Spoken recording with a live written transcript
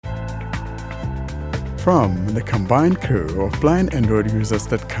From the combined crew of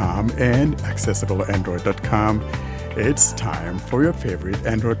blindandroidusers.com and accessibleandroid.com, it's time for your favorite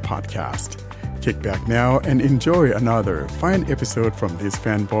Android podcast. Kick back now and enjoy another fine episode from these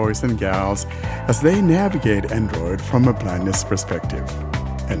fanboys and gals as they navigate Android from a blindness perspective.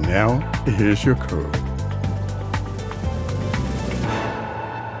 And now, here's your crew.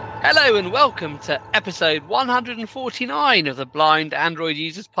 Hello and welcome to episode 149 of the Blind Android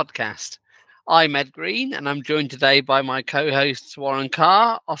Users Podcast. I'm Ed Green and I'm joined today by my co-hosts Warren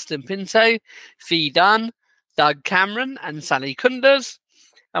Carr, Austin Pinto, Fee Dunn, Doug Cameron and Sally Kunders.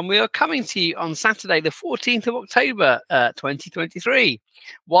 And we are coming to you on Saturday the 14th of October 2023.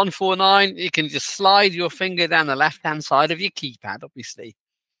 149, you can just slide your finger down the left-hand side of your keypad, obviously.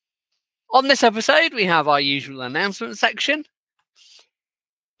 On this episode, we have our usual announcement section.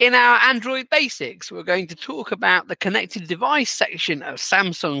 In our Android Basics, we're going to talk about the connected device section of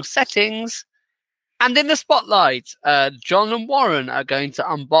Samsung settings. And in the spotlight, John and Warren are going to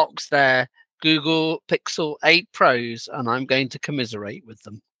unbox their Google Pixel 8 Pros, and I'm going to commiserate with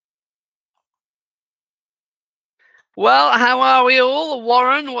them. Well, how are we all?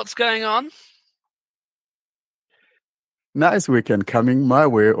 Warren, what's going on? Nice weekend coming my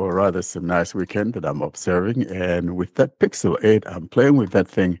way, or rather some nice weekend that I'm observing. And with that Pixel 8, I'm playing with that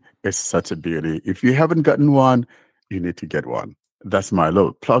thing. It's such a beauty. If you haven't gotten one, you need to get one. That's my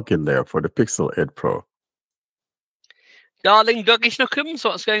little plug in there for the Pixel 8 Pro. Darling Dougie Schnookums,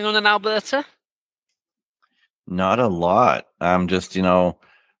 what's going on in Alberta? Not a lot. I'm just, upgrading.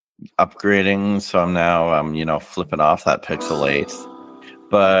 So I'm now, flipping off that Pixel 8.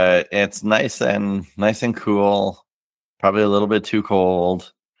 But it's nice and cool. Probably a little bit too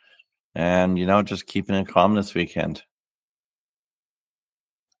cold. And, just keeping it calm this weekend.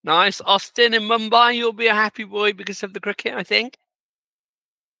 Nice. Austin in Mumbai, you'll be a happy boy because of the cricket, I think.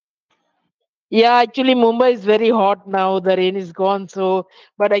 Yeah, actually, Mumbai is very hot now. The rain is gone.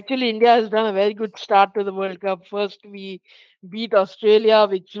 But actually, India has done a very good start to the World Cup. First, we beat Australia,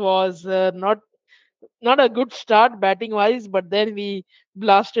 which was not a good start batting-wise. But then we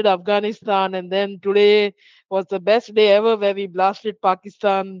blasted Afghanistan. And then today was the best day ever where we blasted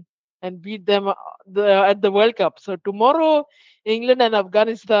Pakistan and beat them at the World Cup. So tomorrow, England and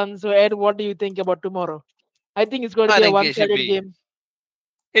Afghanistan. So, Ed, what do you think about tomorrow? I think it's going to be a one-sided game.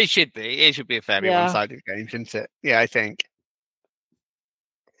 It should be. It should be a fairly one-sided game, shouldn't it? Yeah, I think.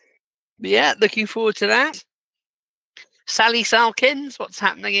 But yeah, looking forward to that. Sally Salkins, what's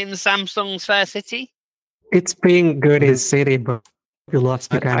happening in Samsung's Fair City? It's been good in city, but we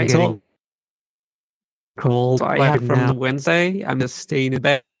lost because I'm getting cold. I have from Wednesday. I'm just staying in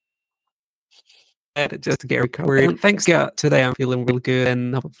bed just to get recovered. And thanks God, today I'm feeling really good,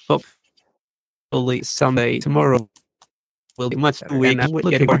 and hopefully Sunday tomorrow will be much better. And I'm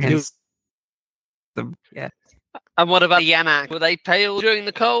looking forward to them. Yeah. And what about Yannick? Were they pale during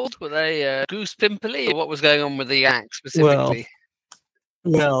the cold? Were they goose pimply? Or what was going on with the Yannick specifically?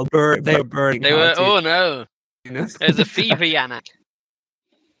 Well, they were burning. They were. Oh no! There's a fever, Yannick.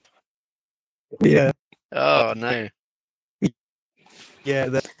 Yeah. Oh no. Yeah,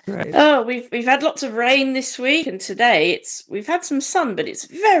 that's right. Oh, we've had lots of rain this week, and today we've had some sun, but it's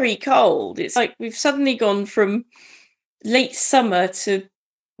very cold. It's like we've suddenly gone from late summer to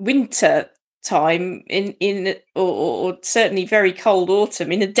winter time or certainly very cold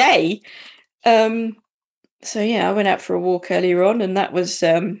autumn in a day. So yeah, I went out for a walk earlier on, and that was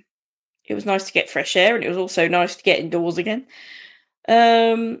it was nice to get fresh air, and it was also nice to get indoors again.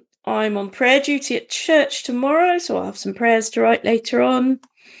 I'm on prayer duty at church tomorrow, so I'll have some prayers to write later on.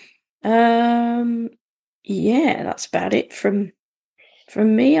 Yeah, that's about it from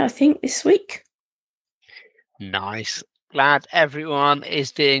me, I think, this week. Nice. Glad everyone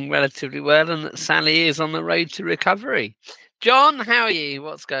is doing relatively well and that Sally is on the road to recovery. John, how are you?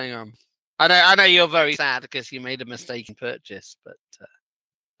 What's going on? I know you're very sad because you made a mistaken purchase, but...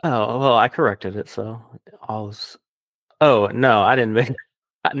 Oh, well, I corrected it, so I was... Oh, no, I didn't make...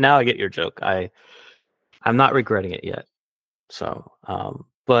 Now I get your joke. I'm not regretting it yet. So,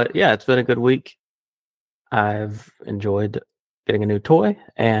 but yeah, it's been a good week. I've enjoyed getting a new toy,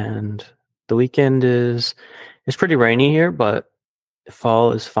 and the weekend is pretty rainy here, but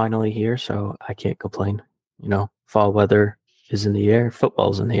fall is finally here, so I can't complain. Fall weather is in the air,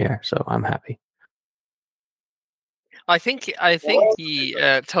 football's in the air, so I'm happy. I think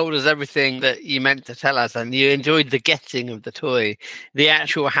you told us everything that you meant to tell us, and you enjoyed the getting of the toy. The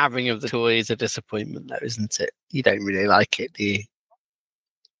actual having of the toy is a disappointment, though, isn't it? You don't really like it, do you?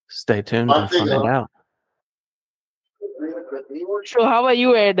 Stay tuned and find out. So how are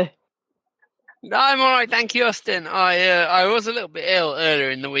you, Ed? No, I'm all right, thank you, Austin. I was a little bit ill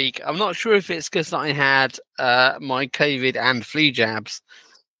earlier in the week. I'm not sure if it's because I had my COVID and flu jabs,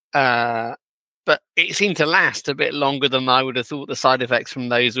 but it seemed to last a bit longer than I would have thought the side effects from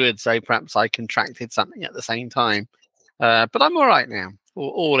those would. So perhaps I contracted something at the same time. But I'm all right now.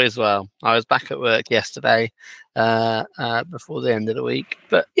 All is well. I was back at work yesterday before the end of the week,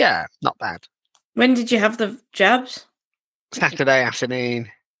 but yeah, not bad. When did you have the jabs? Saturday afternoon.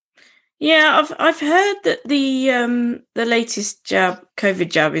 Yeah, I've heard that the latest jab, COVID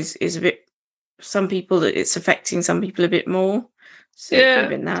jab, is a bit. Some people it's affecting some people a bit more. So it could have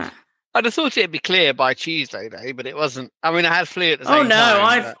been that. I'd have thought it'd be clear by Tuesday, though, but it wasn't. I mean, I had flu at the same time.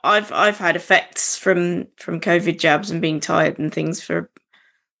 Oh no, I've had effects from COVID jabs and being tired and things for a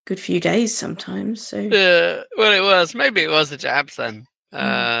good few days sometimes. So well, maybe it was the jabs then.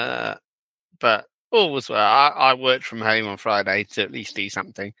 But all was well. I worked from home on Friday to at least do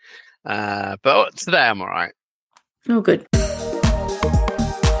something. But today I'm all right. Oh, good.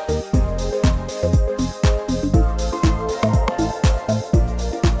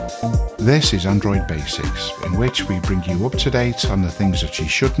 This is Android Basics, in which we bring you up to date on the things that you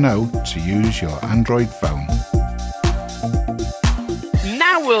should know to use your Android phone.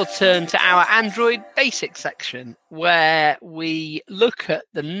 Now we'll turn to our Android Basics section, where we look at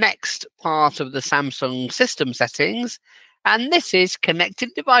the next part of the Samsung system settings, and this is connected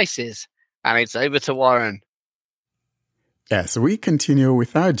devices. And it's over to Warren. As we continue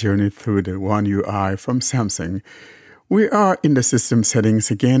with our journey through the One UI from Samsung, we are in the system settings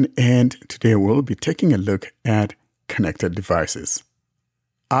again, and today we'll be taking a look at connected devices.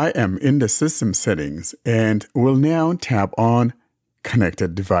 I am in the system settings and will now tap on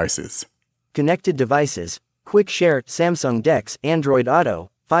connected devices. Connected devices. Quick share Samsung DeX Android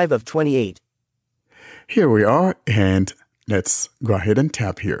Auto 5 of 28. Here we are, and let's go ahead and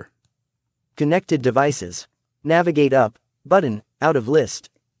tap here. Connected devices. Navigate up, button, out of list.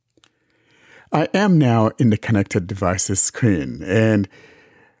 I am now in the connected devices screen, and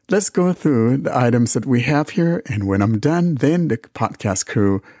let's go through the items that we have here, and when I'm done, then the podcast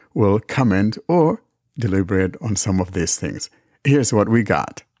crew will comment or deliberate on some of these things. Here's what we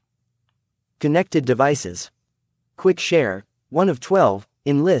got. Connected devices. Quick share, 1 of 12,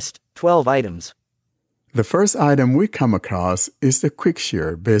 in list, 12 items. The first item we come across is the quick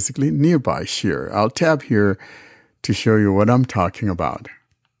share, basically nearby share. I'll tap here to show you what I'm talking about.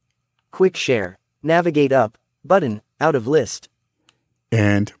 Quick share, navigate up, button, out of list.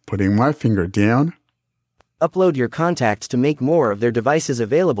 And putting my finger down. Upload your contacts to make more of their devices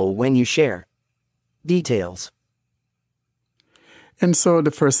available when you share. Details. And so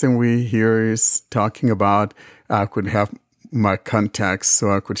the first thing we hear is talking about I could have my contacts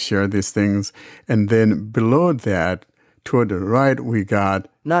so I could share these things. And then below that, toward the right, we got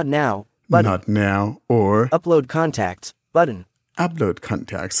Not now, button. Not now, or Upload contacts, button. Upload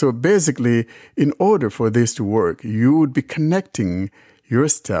contacts. So basically, in order for this to work, you would be connecting your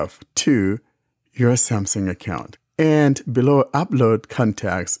stuff to your Samsung account. And below Upload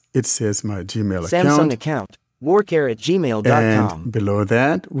contacts, it says my Gmail account. Samsung account, warcare@gmail.com. And below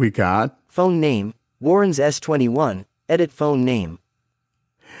that, we got Phone name, Warren's S21, edit phone name.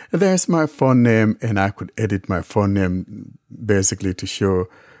 There's my phone name, and I could edit my phone name basically to show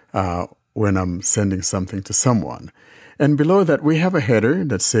when I'm sending something to someone. And below that, we have a header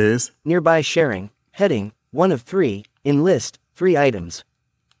that says Nearby sharing, heading, 1 of 3, in list, 3 items.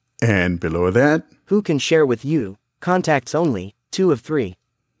 And below that, Who can share with you, contacts only, 2 of 3.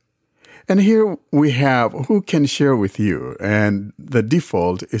 And here we have who can share with you, and the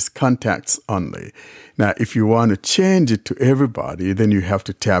default is contacts only. Now, if you want to change it to everybody, then you have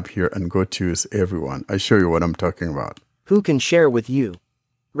to tap here and go choose everyone. I'll show you what I'm talking about. Who can share with you?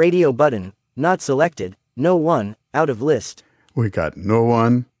 Radio button, not selected, no one, out of list. We got no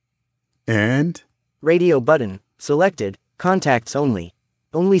one, and Radio button, selected, contacts only.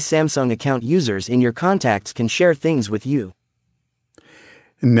 Only Samsung account users in your contacts can share things with you.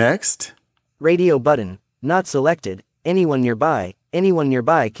 Next, Radio button, not selected, anyone nearby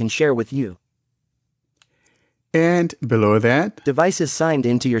can share with you. And below that, Devices signed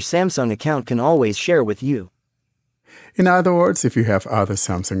into your Samsung account can always share with you. In other words, if you have other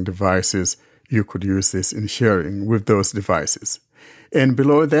Samsung devices, you could use this in sharing with those devices. And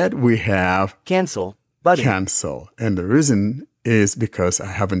below that, we have Cancel, button. Cancel. And the reason is because I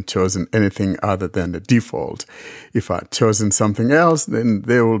haven't chosen anything other than the default. If I'd chosen something else, then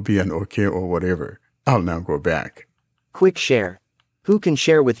there will be an OK or whatever. I'll now go back. Quick share. Who can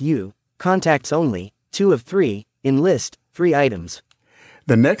share with you? Contacts only, 2 of 3, in list, 3 items.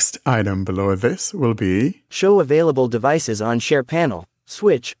 The next item below this will be Show available devices on share panel,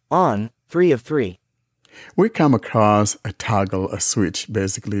 switch, on, 3 of 3. We come across a toggle, a switch,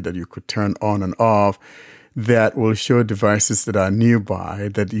 basically, that you could turn on and off that will show devices that are nearby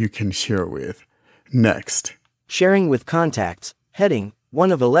that you can share with. Next. Sharing with contacts, heading,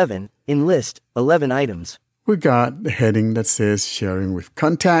 1 of 11, in list, 11 items. We got the heading that says sharing with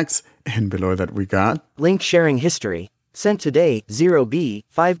contacts, and below that we got link sharing history, sent today, 0B,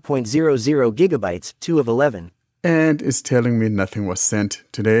 5.00 gigabytes, 2 of 11. And it's telling me nothing was sent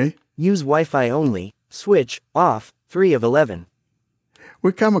today. Use Wi-Fi only, switch, off, 3 of 11.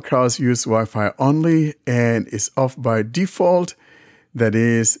 We come across use Wi-Fi only, and it's off by default. That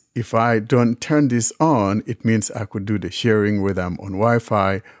is, if I don't turn this on, it means I could do the sharing whether I'm on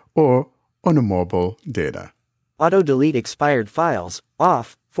Wi-Fi or on a mobile data. Auto-delete expired files,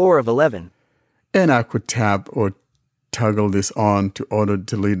 off, 4 of 11. And I could tap or toggle this on to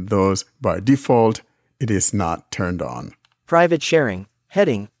auto-delete those. By default, it is not turned on. Private sharing,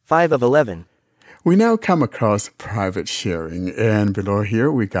 heading, 5 of 11. We now come across private sharing, and below here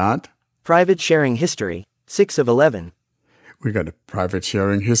we got private sharing history, 6 of 11. We got a private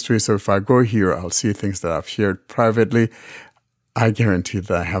sharing history, so if I go here, I'll see things that I've shared privately. I guarantee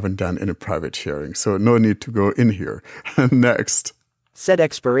that I haven't done any private sharing, so no need to go in here. Next. Set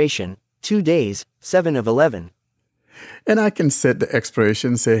expiration, 2 days, 7 of 11. And I can set the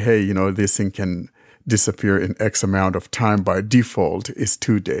expiration, say, hey, this thing can disappear in X amount of time. By default is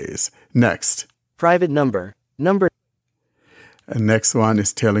 2 days. Next. Private number. And next one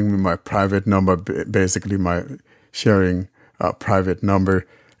is telling me my private number, basically my sharing private number.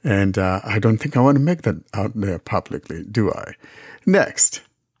 And I don't think I want to make that out there publicly, do I? Next.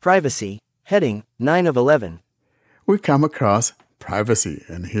 Privacy. Heading, 9 of 11. We come across privacy,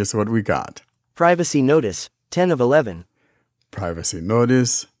 and here's what we got. Privacy notice, 10 of 11. Privacy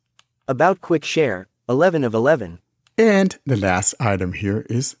notice. About quick share, 11 of 11. And the last item here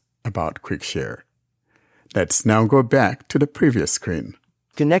is about quick share. Let's now go back to the previous screen.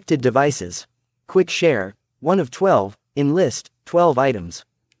 Connected devices. Quick share, 1 of 12, in list, 12 items.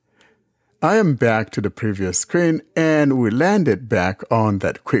 I am back to the previous screen, and we landed back on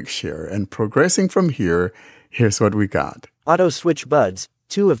that quick share. And progressing from here, here's what we got. Auto switch buds,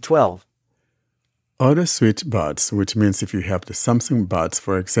 2 of 12. Auto switch buds, which means if you have the Samsung buds,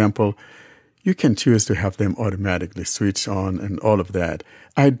 for example, you can choose to have them automatically switch on and all of that.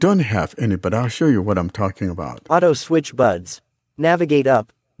 I don't have any, but I'll show you what I'm talking about. Auto switch buds. Navigate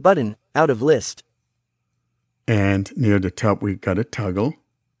up, button, out of list. And near the top, we got a toggle.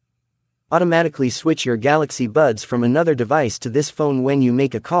 Automatically switch your Galaxy Buds from another device to this phone when you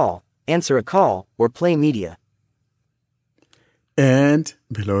make a call, answer a call, or play media. And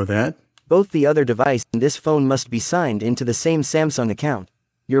below that, both the other device and this phone must be signed into the same Samsung account.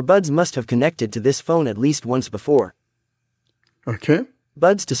 Your buds must have connected to this phone at least once before. Okay.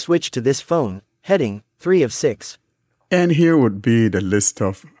 Buds to switch to this phone, heading, 3 of 6. And here would be the list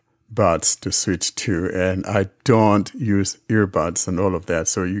of buds to switch to, and I don't use earbuds and all of that,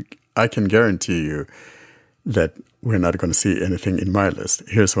 so I can guarantee you that we're not going to see anything in my list.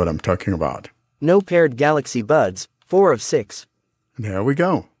 Here's what I'm talking about. No paired Galaxy Buds, 4 of 6. There we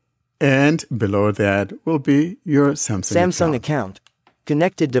go. And below that will be your Samsung account.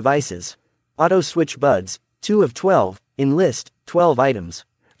 Connected devices. Auto switch buds, 2 of 12, in list, 12 items.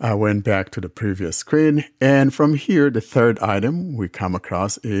 I went back to the previous screen, and from here, the third item we come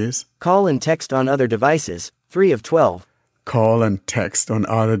across is call and text on other devices, 3 of 12. Call and text on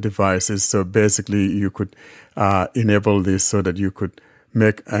other devices. So basically, you could enable this so that you could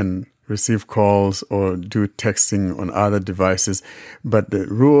make and receive calls or do texting on other devices. But the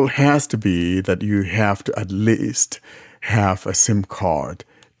rule has to be that you have to at least have a SIM card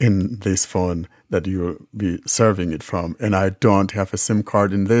in this phone that you'll be serving it from. And I don't have a SIM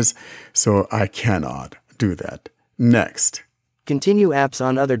card in this, so I cannot do that. Next. Continue apps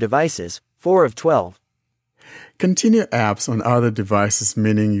on other devices, 4 of 12. Continue apps on other devices,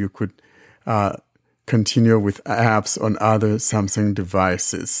 meaning you could continue with apps on other Samsung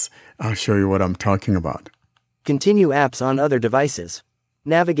devices. I'll show you what I'm talking about. Continue apps on other devices.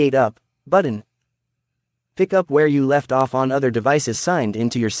 Navigate up, button. Pick up where you left off on other devices signed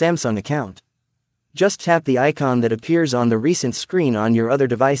into your Samsung account. Just tap the icon that appears on the recent screen on your other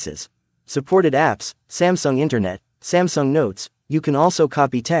devices. Supported apps, Samsung Internet, Samsung Notes. You can also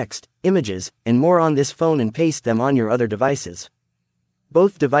copy text, images, and more on this phone and paste them on your other devices.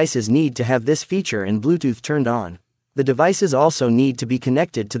 Both devices need to have this feature and Bluetooth turned on. The devices also need to be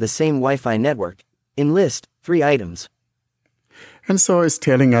connected to the same Wi-Fi network. In list, 3 items. And so it's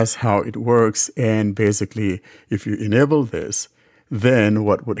telling us how it works, and basically, if you enable this, then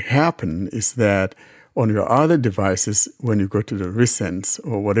what would happen is that on your other devices, when you go to the recents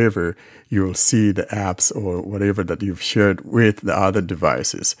or whatever, you'll see the apps or whatever that you've shared with the other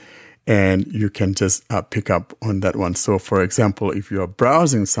devices. And you can just pick up on that one. So, for example, if you're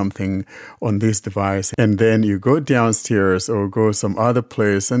browsing something on this device and then you go downstairs or go some other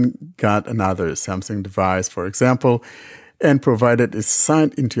place and got another Samsung device, for example, and provided it's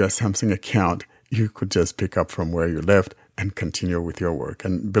signed into your Samsung account, you could just pick up from where you left and continue with your work.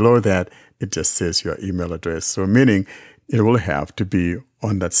 And below that, it just says your email address. So meaning it will have to be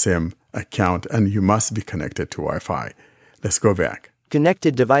on that same account and you must be connected to Wi-Fi. Let's go back.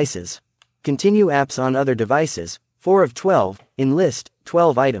 Connected devices. Continue apps on other devices. 4 of 12. In list,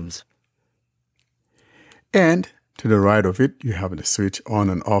 12 items. And to the right of it, you have the switch on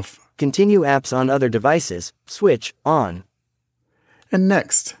and off. Continue apps on other devices. Switch on. And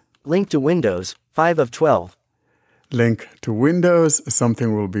next. Link to Windows. 5 of 12. Link to Windows,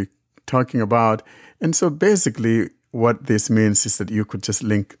 something we'll be talking about. And so basically what this means is that you could just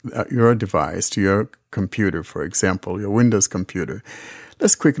link your device to your computer, for example, your Windows computer.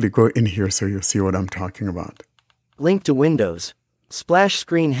 Let's quickly go in here so you'll see what I'm talking about. Link to Windows. Splash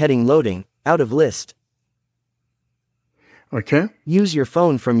screen heading loading, out of list. Okay. Use your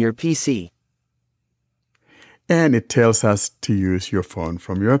phone from your PC. And it tells us to use your phone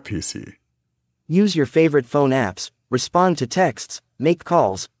from your PC. Use your favorite phone apps. Respond to texts, make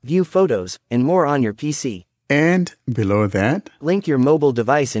calls, view photos, and more on your PC. And below that, link your mobile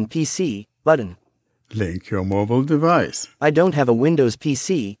device and PC button. Link your mobile device. I don't have a Windows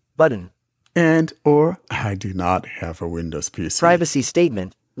PC button. And or I do not have a Windows PC. Privacy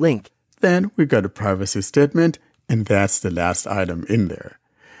statement, link. Then we got a privacy statement, and that's the last item in there.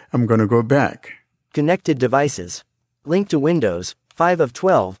 I'm going to go back. Connected devices. Link to Windows, 5 of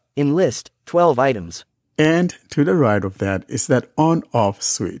 12, in list, 12 items. And to the right of that is that on-off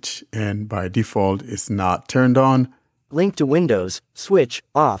switch, and by default it's not turned on. Link to Windows, switch,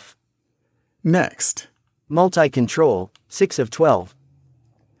 off. Next. Multi-control, 6 of 12.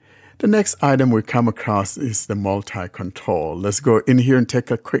 The next item we come across is the multi-control. Let's go in here and take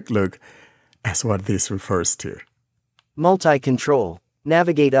a quick look at what this refers to. Multi-control,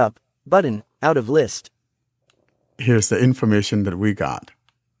 navigate up, button, out of list. Here's the information that we got.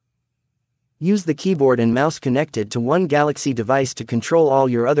 Use the keyboard and mouse connected to one Galaxy device to control all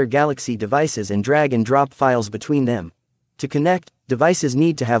your other Galaxy devices and drag and drop files between them. To connect, devices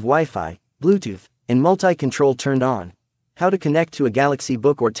need to have Wi-Fi, Bluetooth, and multi-control turned on. How to connect to a Galaxy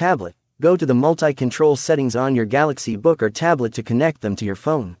Book or tablet? Go to the multi-control settings on your Galaxy Book or tablet to connect them to your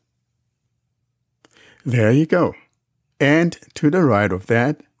phone. There you go. And to the right of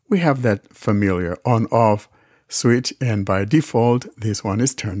that, we have that familiar on-off switch, and by default, this one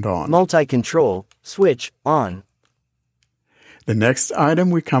is turned on. Multi-control, switch, on. The next item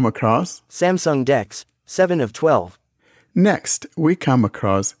we come across, Samsung DeX, 7 of 12. Next, we come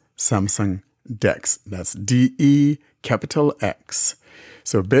across Samsung DeX. That's D-E capital X.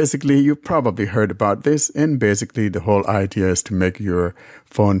 So basically, you probably heard about this, and basically the whole idea is to make your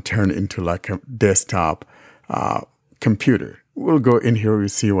phone turn into like a desktop computer. We'll go in here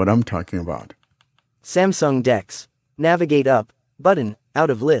and see what I'm talking about. Samsung DeX. Navigate up, button,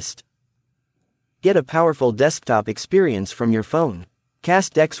 out of list. Get a powerful desktop experience from your phone.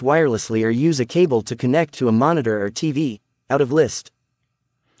 Cast DeX wirelessly or use a cable to connect to a monitor or TV, out of list.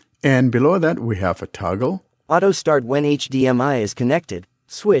 And below that we have a toggle. Auto start when HDMI is connected.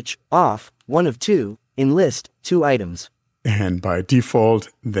 Switch, off, 1 of 2, in list, 2 items. And by default,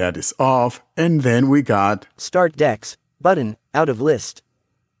 that is off. And then we got Start DeX, button, out of list.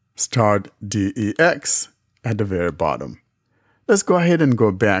 Start DEX at the very bottom. Let's go ahead and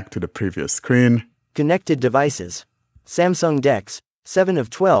go back to the previous screen. Connected devices. Samsung DeX, 7 of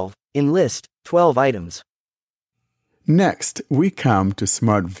 12, in list, 12 items. Next, we come to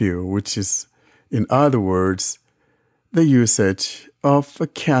Smart View, which is, in other words, the usage of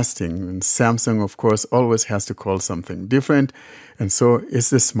casting. And Samsung, of course, always has to call something different, and so is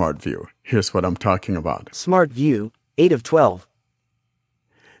the Smart View. Here's what I'm talking about. Smart View, 8 of 12.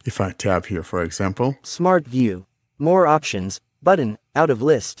 If I tap here, for example, Smart View, more options, button, out of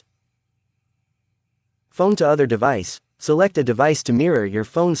list. Phone to other device, select a device to mirror your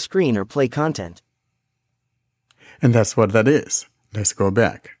phone's screen or play content. And that's what that is. Let's go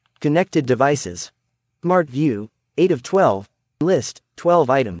back. Connected devices. Smart View, 8 of 12, list, 12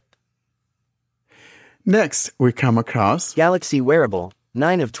 items. Next, we come across Galaxy Wearable,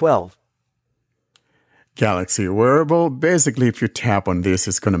 9 of 12. Galaxy Wearable. Basically, if you tap on this,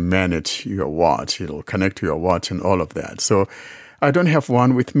 it's going to manage your watch. It'll connect to your watch and all of that. So I don't have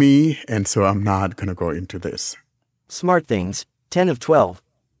one with me, and so I'm not going to go into this. SmartThings, 10 of 12.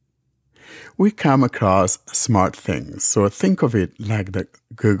 we come across smart things. So think of it like the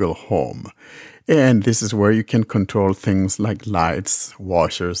Google Home. And this is where you can control things like lights,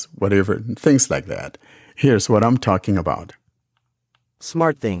 washers, whatever, things like that. Here's what I'm talking about.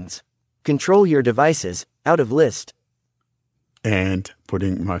 Smart things. Control your devices, out of list. And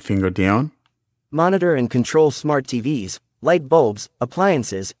putting my finger down. Monitor and control smart TVs, light bulbs,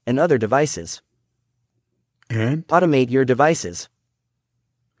 appliances, and other devices. And automate your devices.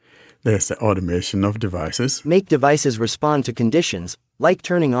 There's the automation of devices. Make devices respond to conditions, like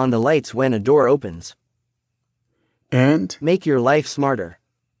turning on the lights when a door opens. And make your life smarter.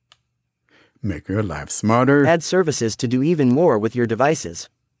 Make your life smarter. Add services to do even more with your devices.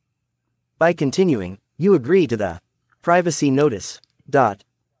 By continuing, you agree to the privacy notice.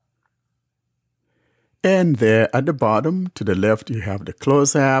 And there at the bottom, to the left, you have the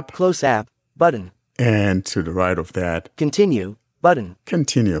Close App. Close App button. And to the right of that, Continue button.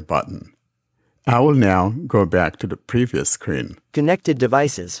 Continue button. I will now go back to the previous screen. Connected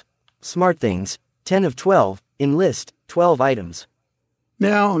devices. Smart things. 10 of 12. In list, 12 items.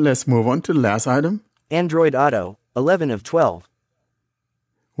 Now let's move on to the last item. Android Auto. 11 of 12.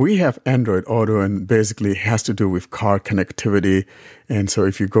 We have Android Auto, and basically it has to do with car connectivity. And so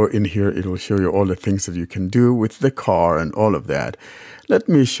if you go in here, it will show you all the things that you can do with the car and all of that. Let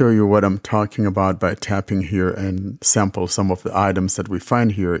me show you what I'm talking about by tapping here and sample some of the items that we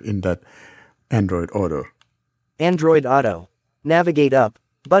find here in that Android Auto. Android Auto. Navigate up.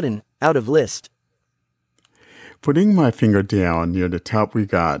 Button. Out of list. Putting my finger down near the top, we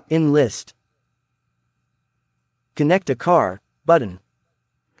got In list. Connect a car. Button.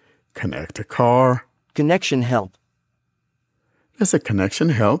 Connect a car. Connection help. There's a connection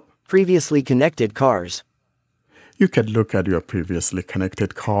help. Previously connected cars. You can look at your previously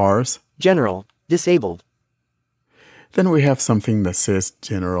connected cars. General. Disabled. Then we have something that says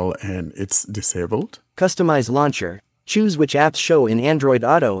General and it's disabled. Customize launcher. Choose which apps show in Android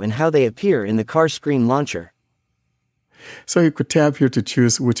Auto and how they appear in the car screen launcher. So you could tap here to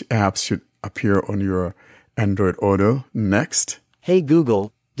choose which apps should appear on your Android Auto. Next. Hey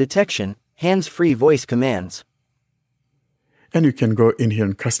Google. Detection. Hands-free voice commands. And you can go in here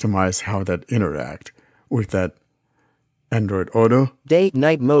and customize how that interact with that Android Auto.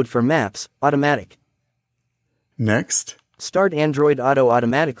 Day-night mode for maps. Automatic. Next. Start Android Auto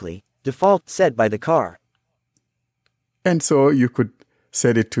automatically. Default set by the car. And so you could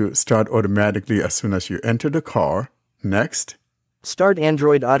set it to start automatically as soon as you enter the car. Next. Start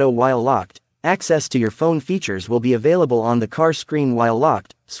Android Auto while locked. Access to your phone features will be available on the car screen while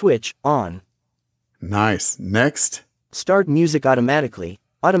locked. Switch on. Nice. Next. Start music automatically.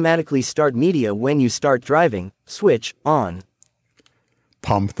 Automatically start media when you start driving. Switch on.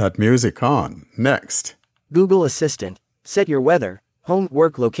 Pump that music on. Next. Google Assistant. Set your weather, home,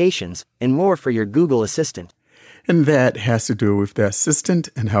 work locations, and more for your Google Assistant. And that has to do with the assistant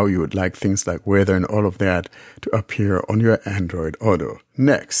and how you would like things like weather and all of that to appear on your Android Auto.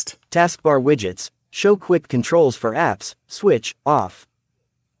 Next. Taskbar widgets. Show quick controls for apps. Switch off.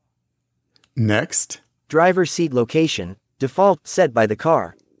 Next. Driver seat location. Default set by the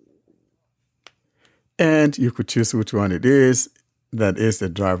car. And you could choose which one it is. That is the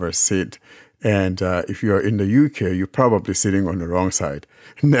driver's seat. And if you are in the UK, you're probably sitting on the wrong side.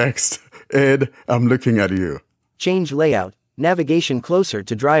 Next. Ed, I'm looking at you. Change layout. Navigation closer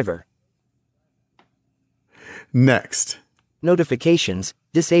to driver. Next. Notifications.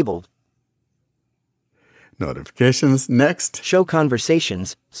 Disabled. Notifications. Next. Show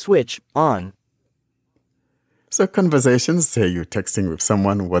conversations. Switch on. So conversations, say you're texting with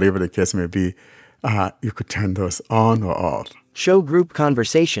someone, whatever the case may be, you could turn those on or off. Show group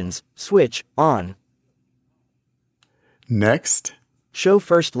conversations. Switch on. Next. Show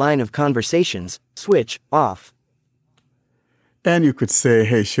first line of conversations. Switch off. And you could say,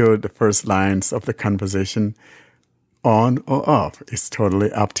 hey, show the first lines of the conversation on or off. It's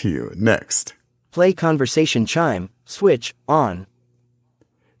totally up to you. Next. Play conversation chime. Switch on.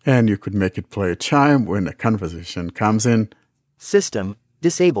 And you could make it play a chime when a conversation comes in. System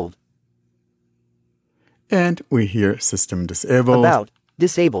disabled. And we hear system disabled. About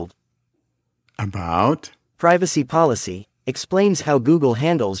disabled. About. Privacy policy explains how Google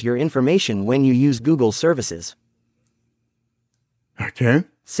handles your information when you use Google services. Okay.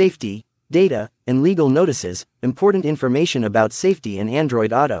 Safety, data, and legal notices, important information about safety in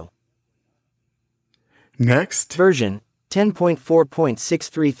Android Auto. Next. Version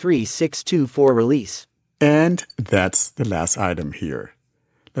 10.4.633624 release. And that's the last item here.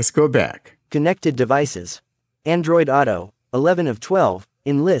 Let's go back. Connected devices. Android Auto, 11 of 12,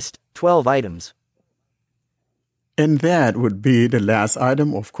 in list, 12 items. And that would be the last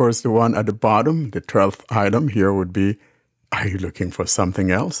item. Of course, the one at the bottom, the 12th item here would be, are you looking for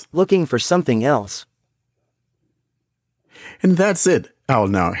something else? Looking for something else. And that's it. I'll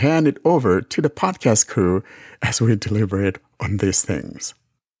now hand it over to the podcast crew as we deliberate on these things.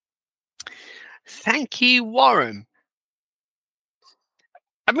 Thank you, Warren.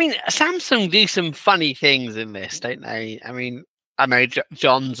 I mean, Samsung do some funny things in this, don't they? I mean, I know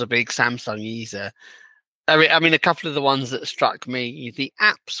John's a big Samsung user. I mean, a couple of the ones that struck me, the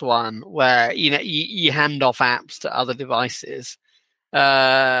apps one, where you hand off apps to other devices,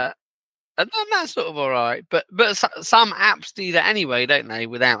 and that's sort of all right. But some apps do that anyway, don't they?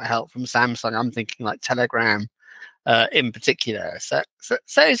 Without help from Samsung, I'm thinking like Telegram, in particular. So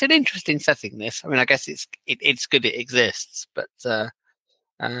it's an interesting setting. This, I mean, I guess it's good it exists, but that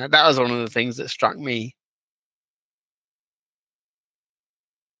was one of the things that struck me.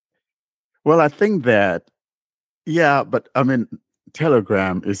 Well, I think that, yeah, but I mean,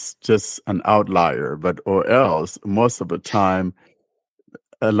 Telegram is just an outlier, or else most of the time,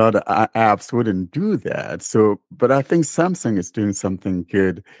 a lot of apps wouldn't do that. So, but I think Samsung is doing something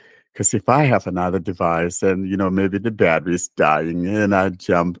good, because if I have another device and, maybe the battery is dying and I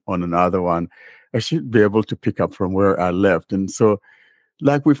jump on another one, I should be able to pick up from where I left. And so,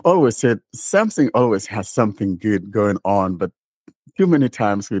 like we've always said, Samsung always has something good going on, but too many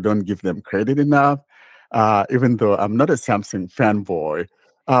times we don't give them credit enough, even though I'm not a Samsung fanboy.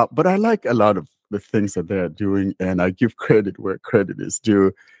 But I like a lot of the things that they're doing, and I give credit where credit is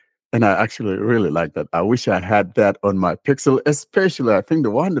due. And I actually really like that. I wish I had that on my Pixel, especially I think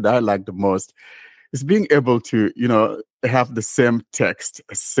the one that I like the most is being able to, have the same text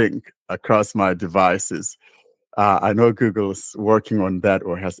sync across my devices. I know Google's working on that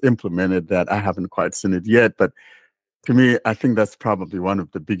or has implemented that. I haven't quite seen it yet, but to me, I think that's probably one of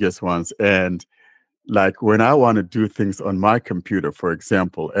the biggest ones. And like when I want to do things on my computer, for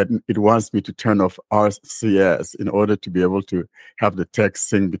example, and it wants me to turn off RCS in order to be able to have the text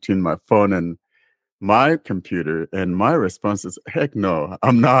sync between my phone and my computer. And my response is, heck no,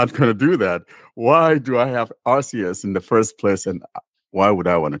 I'm not going to do that. Why do I have RCS in the first place? And why would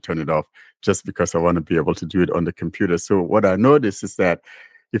I want to turn it off just because I want to be able to do it on the computer? So what I noticed is that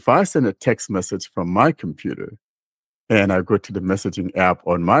if I send a text message from my computer, and I go to the messaging app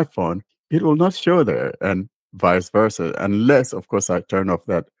on my phone, it will not show there, and vice versa, unless, of course, I turn off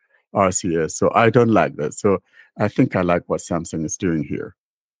that RCS. So I don't like that. So I think I like what Samsung is doing here.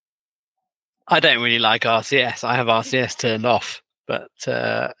 I don't really like RCS. I have RCS turned off. But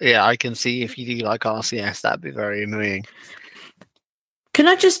yeah, I can see if you do like RCS, that'd be very annoying. Can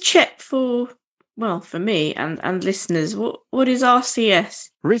I just check for me and listeners, what is RCS?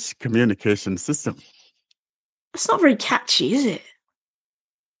 Rich Communication System. It's not very catchy, is it?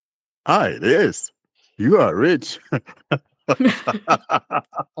 It is. You are rich.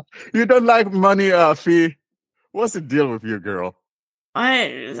 You don't like money, Fee. What's the deal with you, girl?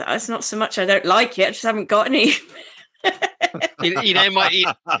 It's not so much I don't like it, I just haven't got any.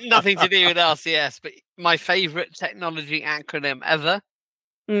 Nothing to do with RCS, but my favorite technology acronym ever.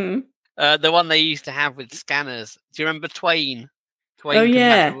 Mm. The one they used to have with scanners. Do you remember Twain? Oh,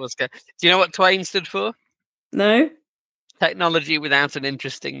 yeah. Do you know what Twain stood for? No. Technology without an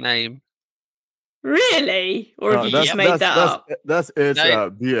interesting name. Really? Or have you just made that up? That's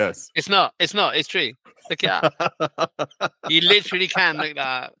BS. It's not. It's true. Look it up. You literally can look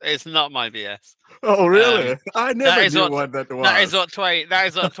that up. It's not my BS. Oh, really? I never knew what that was. That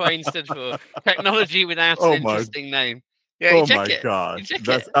is what Twain stood for. Technology without an interesting name. Yeah, oh my God.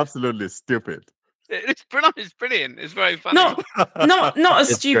 That's absolutely stupid. It's brilliant. It's very funny. Not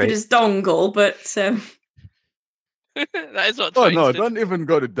as stupid as Dongle, but that is what. Oh no! Don't even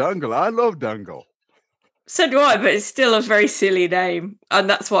go to Dongle. I love Dongle. So do I, but it's still a very silly name, and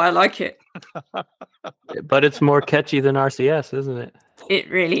that's why I like it. But it's more catchy than RCS, isn't it? It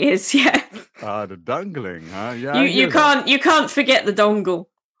really is, yeah. The dongling, huh? Yeah. You can't forget the dongle.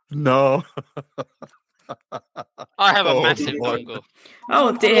 No. I have a massive dongle.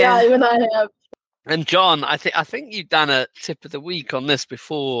 Oh dear. Yeah, even I have. And John, I think you've done a tip of the week on this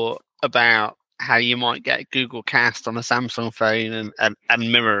before about how you might get Google Cast on a Samsung phone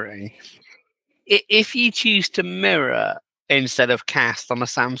and mirroring. If you choose to mirror instead of Cast on a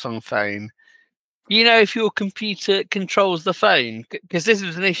Samsung phone, if your computer controls the phone? Because this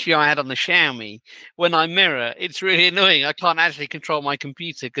is an issue I had on the Xiaomi. When I mirror, it's really annoying. I can't actually control my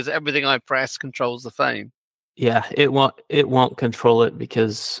computer because everything I press controls the phone. Yeah, it won't control it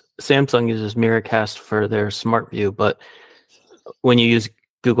because Samsung uses Miracast for their Smart View, but when you use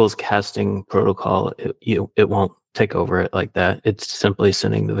Google's casting protocol, it won't take over it like that. It's simply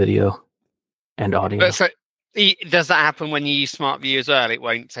sending the video and audio. Does that happen when you use SmartView as well? It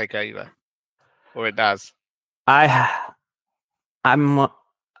won't take over, or it does? I'm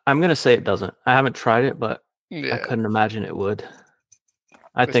gonna say it doesn't. I haven't tried it, but Yeah. I couldn't imagine it would.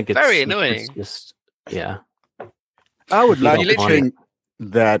 I think it's very annoying. It's just, yeah. I would You like don't to want it. think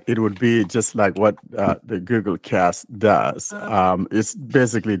that it would be just like what the Google Cast does. It's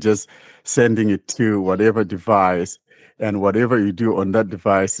basically just sending it to whatever device, and whatever you do on that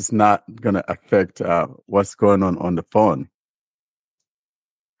device is not going to affect what's going on the phone.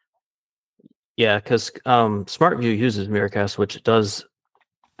 Yeah, because SmartView uses Miracast, which does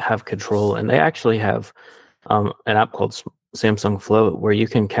have control, and they actually have an app called Samsung Float where you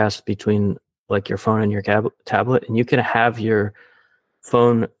can cast between like your phone and your tablet, and you can have your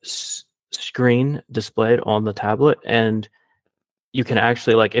phone screen displayed on the tablet, and you can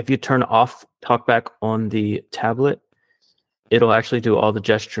actually, like, if you turn off TalkBack on the tablet, it'll actually do all the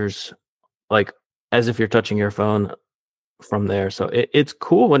gestures like as if you're touching your phone from there. So it's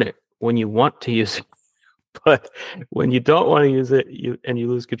cool when you want to use it, but when you don't want to use it, you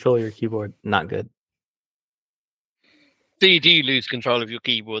lose control of your keyboard, not good. Do you lose control of your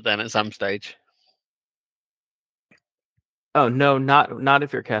keyboard then at some stage? Oh no, not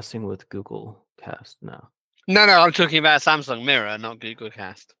if you're casting with Google Cast. No, I'm talking about Samsung Mirror, not Google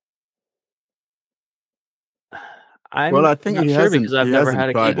Cast. I think not he sure hasn't. because I've he never hasn't had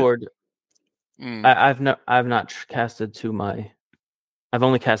a tried it. keyboard. I've not casted to my. I've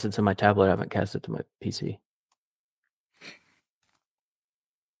only casted to my tablet. I haven't casted to my PC.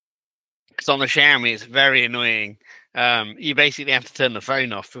 Because on the Xiaomi, it's very annoying. You basically have to turn the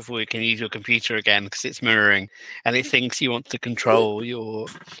phone off before you can use your computer again because it's mirroring, and it thinks you want to control your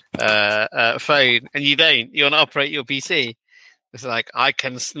phone, and you don't. You want to operate your PC. It's like I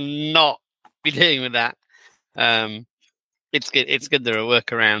can not be dealing with that. It's good. It's good there are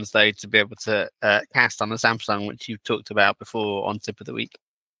workarounds though to be able to cast on the Samsung, which you've talked about before on Tip of the Week.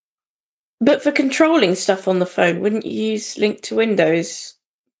 But for controlling stuff on the phone, wouldn't you use Link to Windows?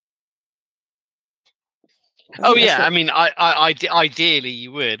 Oh yeah, I mean, ideally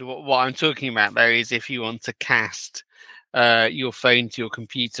you would. What I'm talking about though is if you want to cast your phone to your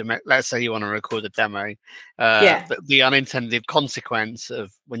computer. Let's say you want to record a demo. The unintended consequence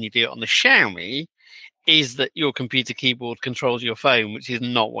of when you do it on the Xiaomi is that your computer keyboard controls your phone, which is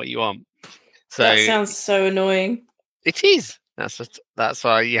not what you want. So that sounds so annoying. It is. That's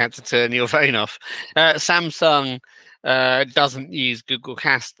why you have to turn your phone off. Samsung doesn't use Google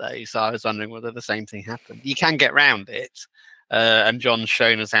Cast though, so I was wondering whether the same thing happened. You can get around it, and John's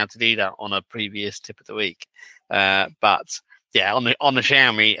shown us how to do that on a previous Tip of the Week. But yeah, on the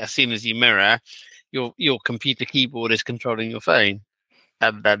Xiaomi, as soon as you mirror, your computer keyboard is controlling your phone,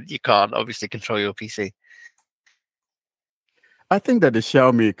 and then you can't obviously control your PC. I think that the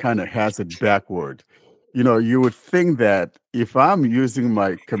Xiaomi kind of has it backward. You know, you would think that if I'm using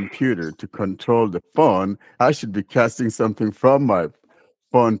my computer to control the phone, I should be casting something from my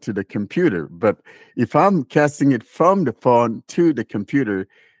phone to the computer. But if I'm casting it from the phone to the computer,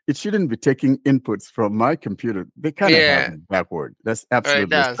 it shouldn't be taking inputs from my computer. They kind of have it backward. That's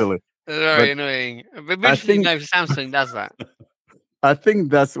absolutely silly. Very annoying. But I think Samsung does that. I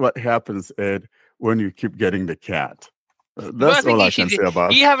think that's what happens, Ed, when you keep getting the cat. That's all I can say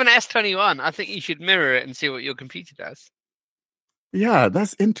about it. You have an S21. I think you should mirror it and see what your computer does. Yeah,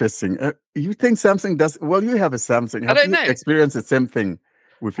 that's interesting. You think Samsung does? Well, you have a Samsung. Have you experienced the same thing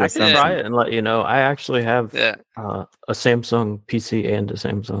with your Samsung? I can try it and let you know. I actually have a Samsung PC and a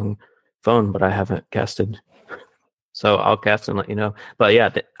Samsung phone, but I haven't casted. So I'll cast and let you know. But yeah,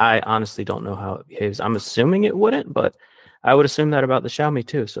 I honestly don't know how it behaves. I'm assuming it wouldn't, but I would assume that about the Xiaomi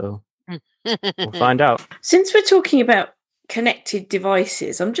too. So we'll find out. Since we're talking about connected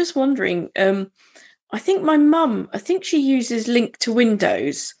devices, I'm just wondering, I think my mum, she uses Link to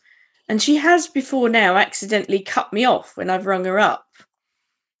Windows, and she has before now accidentally cut me off when I've rung her up.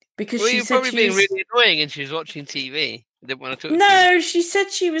 Because she said probably being really annoying and she was watching TV. Didn't want to talk to you. No, she said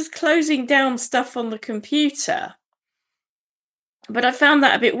she was closing down stuff on the computer. But I found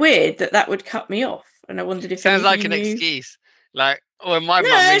that a bit weird that would cut me off. And I wondered if sounds like an excuse. Like, when my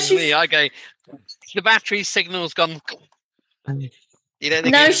mum rings me, I go, the battery signal's gone. You don't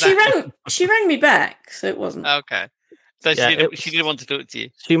think no, she rang me back, so it wasn't. Okay. So she didn't want to talk to you.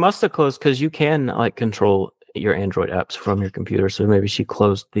 She must have closed because you can control your Android apps from your computer. So maybe she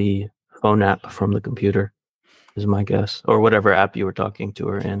closed the phone app from the computer, is my guess, or whatever app you were talking to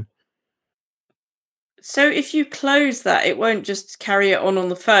her in. So if you close that, it won't just carry it on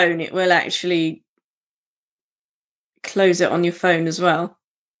the phone. It will actually close it on your phone as well.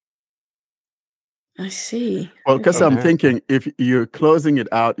 I see. Well, because I'm Okay. thinking if you're closing it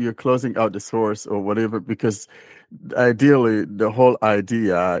out, you're closing out the source or whatever, because ideally the whole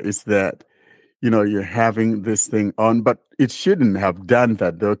idea is that, you're having this thing on, but it shouldn't have done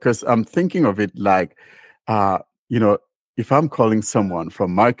that though, because I'm thinking of it like, uh, you know, if I'm calling someone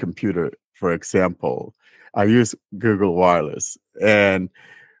from my computer, for example, I use Google Wireless. And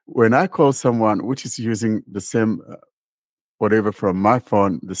when I call someone which is using the same, whatever from my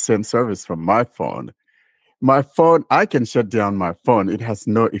phone, the same service from my phone, I can shut down my phone. It has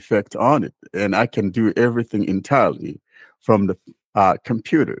no effect on it. And I can do everything entirely from the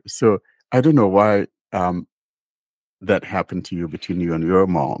computer. So I don't know why that happened to you between you and your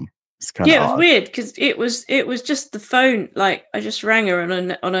mom. It's kind of Yeah, it was odd. weird because it was just the phone. Like I just rang her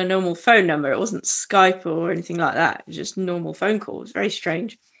on a normal phone number. It wasn't Skype or anything like that. It was just a normal phone call. It was very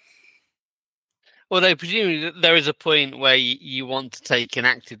strange. Although presumably there is a point where you want to take an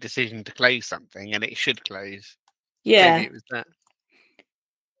active decision to close something, and it should close. Yeah. Maybe it was that.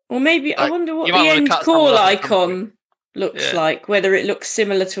 Or maybe I Like, wonder what you the might wanna end cut someone call off at some point. icon looks Yeah. like. Whether it looks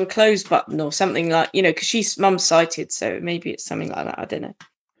similar to a close button or something like, because she's mum sighted, so maybe it's something like that. I don't know.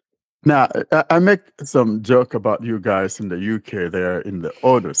 Now, I make some joke about you guys in the UK there in the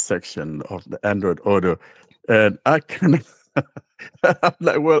auto section of the Android Auto. And I kind of, I'm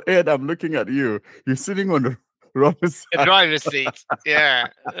like, well, Ed, I'm looking at you. You're sitting on the wrong The side. driver's seat. Yeah.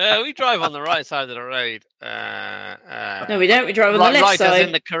 We drive on the right side of the road. No, we don't. We drive on the left right as in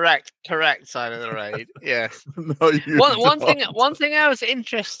side. the correct side of the road. Yes. No, you One don't. thing I was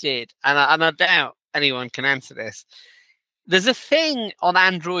interested, and I doubt anyone can answer this. There's a thing on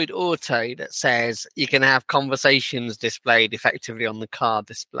Android Auto that says you can have conversations displayed effectively on the car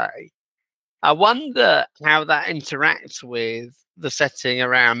display. I wonder how that interacts with the setting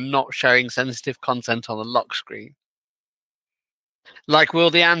around not showing sensitive content on the lock screen. Like,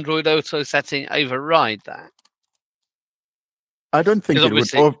 will the Android Auto setting override that? I don't think 'Cause it would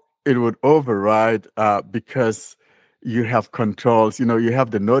obviously- it would override because you have controls. You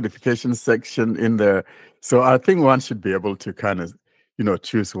have the notification section in there. So I think one should be able to kind of,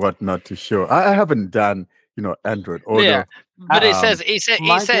 choose what not to show. I haven't done, Android Auto. Yeah, but it says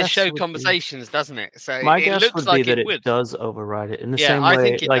my it says guess show would be- conversations, doesn't it? So My it guess looks would like be that it would. it does override it in the Yeah, same I way.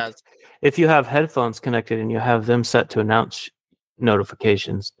 think it like does. if you have headphones connected and you have them set to announce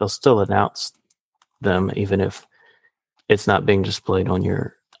notifications, they'll still announce them even if it's not being displayed on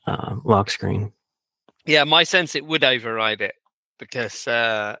your lock screen. Yeah, my sense it would override it because,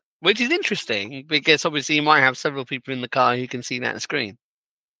 which is interesting because obviously you might have several people in the car who can see that screen.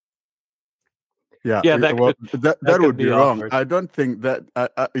 Yeah, Yeah, that well, that could would be be wrong. awkward. I don't think that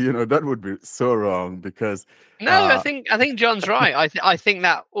that would be so wrong because No, I think John's right. I think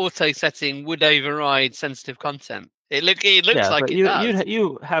that auto setting would override sensitive content. It looks like but it you does.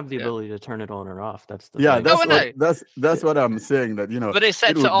 you have the Yeah. ability to turn it on or off. That's the yeah, thing. that's I know. that's what I'm saying. That But it's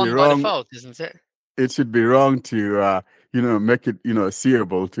set it to would be on by wrong. default, isn't it? It should be wrong to make it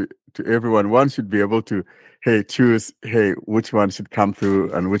seeable to everyone. One should be able to choose which one should come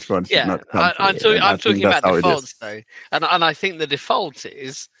through and which one should Yeah, not come I'm through. And I I'm think talking that's about how it is. defaults though, and I think the default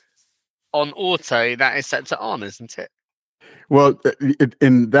is on auto that is set to on, isn't it? Well,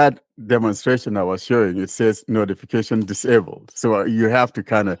 in that demonstration I was showing, it says notification disabled. So you have to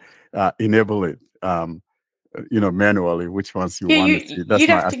kind of enable it, manually, which ones you want to see. That's you'd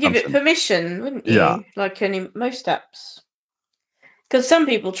my have to give it assumption. permission, wouldn't you? Yeah. Like most apps. Because some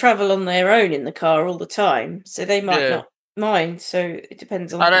people travel on their own in the car all the time, so they might Yeah. not mind. So it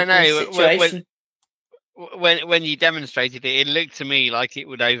depends on I don't people's know. situation. When you demonstrated it, it looked to me like it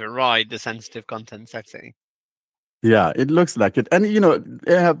would override the sensitive content setting. Yeah, it looks like it. And,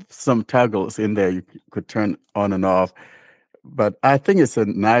 they have some toggles in there you could turn on and off. But I think it's a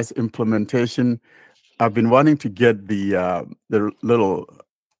nice implementation. I've been wanting to get the little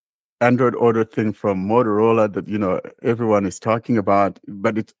Android Auto thing from Motorola that, everyone is talking about,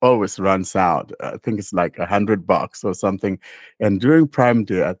 but it always runs out. I think it's like $100 or something. And during Prime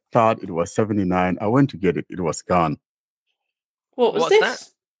Day, I thought it was $79. I went to get it. It was gone. What was What's this? that?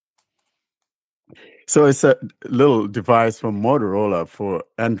 So it's a little device from Motorola for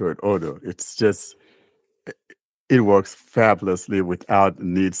Android Auto. It's just, it works fabulously without the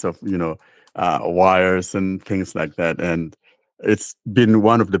needs of, wires and things like that. And it's been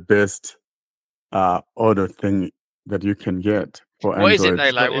one of the best auto thing that you can get for What Android. is it though?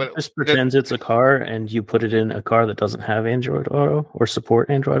 So Like, it just pretends it's a car, and you put it in a car that doesn't have Android Auto or support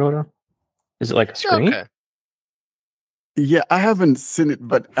Android Auto. Is it like a screen? okay. Yeah, I haven't seen it,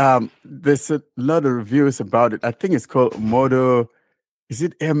 but there's a lot of reviews about it. I think it's called Moto. Is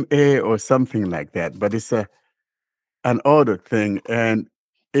it MA or something like that? But it's an auto thing, and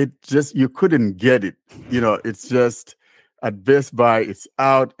you couldn't get it. It's just at Best Buy, it's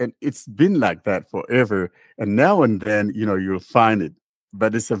out, and it's been like that forever. And now and then, you'll find it,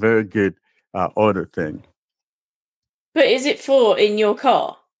 but it's a very good auto thing. But is it for in your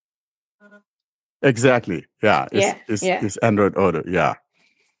car? Exactly. Yeah. It's Android Auto. Yeah.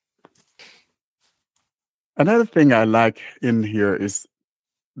 Another thing I like in here is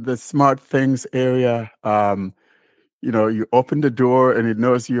the smart things area. You open the door and it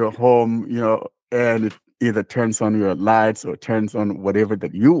knows you're home, and it either turns on your lights or turns on whatever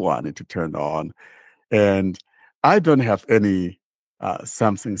that you want it to turn on. And I don't have any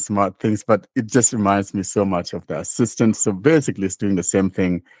Samsung smart things, but it just reminds me so much of the Assistant. So basically it's doing the same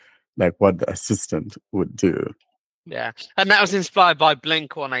thing like what the Assistant would do. Yeah. And that was inspired by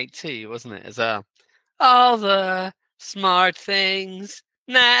Blink-182, wasn't it? As all the smart things.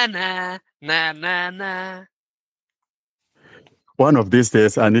 Na na na na na. One of these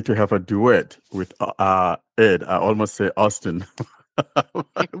days, I need to have a duet with Ed. I almost say Austin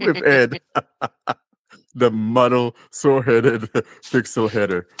with Ed, the muddle, sore-headed pixel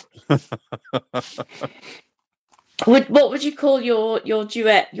header. What would you call your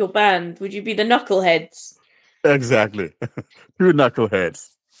duet, your band? Would you be the Knuckleheads? Exactly, 2 knuckleheads.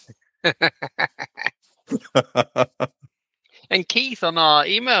 And Keith on our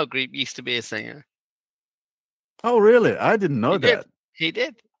email group used to be a singer. Oh, really? I didn't know that. He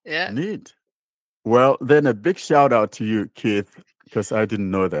did. Yeah. Neat. Well, then a big shout out to you, Keith, because I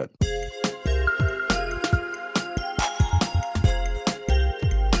didn't know that.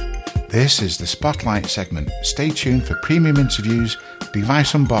 This is the Spotlight segment. Stay tuned for premium interviews,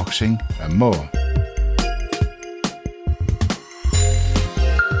 device unboxing, and more.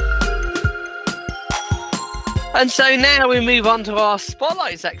 And so now we move on to our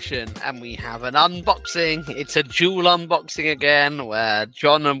Spotlight section, and we have an unboxing. It's a dual unboxing again, where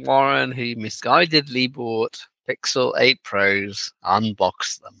John and Warren, who misguidedly bought Pixel 8 Pros,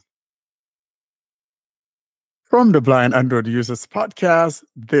 unbox them. From the Blind Android Users Podcast,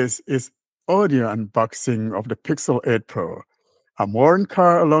 this is audio unboxing of the Pixel 8 Pro. I'm Warren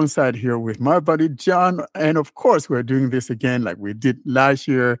Carr alongside here with my buddy John, and of course we're doing this again like we did last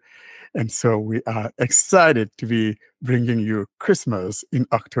year. And so we are excited to be bringing you Christmas in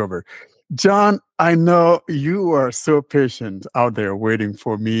October. John, I know you are so patient out there waiting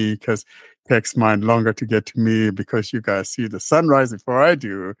for me because it takes mine longer to get to me because you guys see the sunrise before I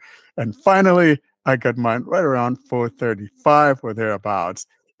do. And finally, I got mine right around 4:35 or thereabouts.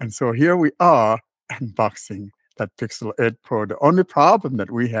 And so here we are unboxing that Pixel 8 Pro. The only problem that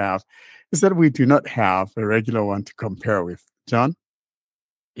we have is that we do not have a regular one to compare with. John?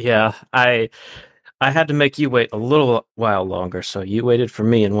 Yeah, I had to make you wait a little while longer, so you waited for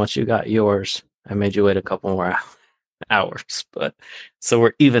me, and once you got yours, I made you wait a couple more hours. But so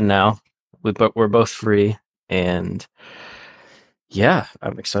we're even now. We're both free, and yeah,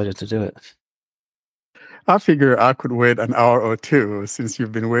 I'm excited to do it. I figure I could wait an hour or two since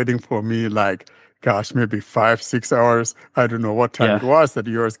you've been waiting for me like, gosh, maybe 5-6 hours. I don't know what time it was that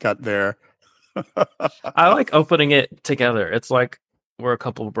yours got there. I like opening it together. It's like we're a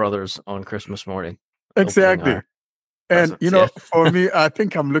couple of brothers on Christmas morning. Exactly. And, for me, I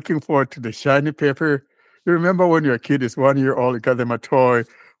think I'm looking forward to the shiny paper. You remember when your kid is 1 year old, you got them a toy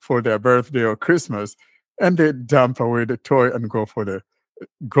for their birthday or Christmas, and they dump away the toy and go for the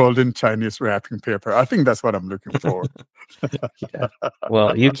golden Chinese wrapping paper. I think that's what I'm looking for. Yeah.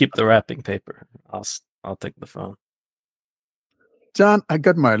 Well, you keep the wrapping paper. I'll take the phone. John, I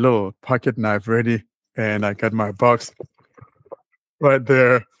got my little pocket knife ready, and I got my box right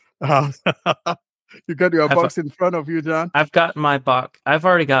there. You got your box in front of you, John? I've got my box. I've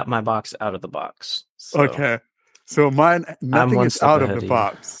already got my box out of the box. So okay. So mine, nothing is out of the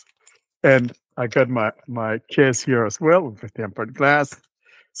box. And I got my case here as well with the tempered glass.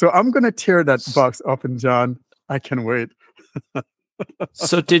 So I'm going to tear that box open, John. I can wait.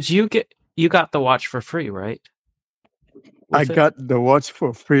 So did you got the watch for free, right? I got the watch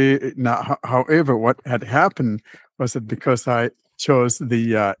for free. Now, however, what had happened was that because I chose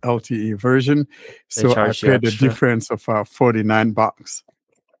the LTE version, so I paid the difference of $49.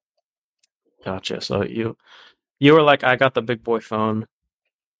 Gotcha. So you were like, I got the big boy phone.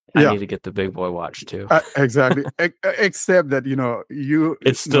 I need to get the big boy watch too. Exactly. Except that,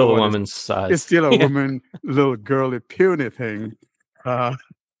 it's still a woman's size. It's still a woman, little girly, puny thing.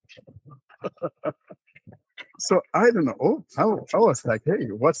 So I don't know. Oh, I was like, hey,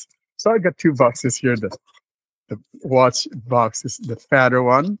 so I got 2 boxes here. The watch box is the fatter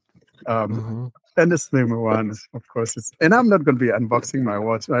one. And the slimmer one, of course. And I'm not going to be unboxing my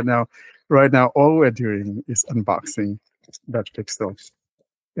watch right now. Right now, all we're doing is unboxing that Pixel.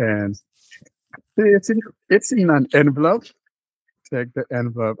 And it's in an envelope. Take the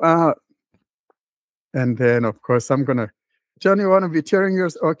envelope out. And then, of course, I'm going to... John, you want to be tearing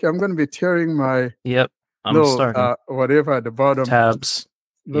yours? Okay, I'm going to be tearing my... Yep, I'm little, starting. Whatever at the bottom. Tabs.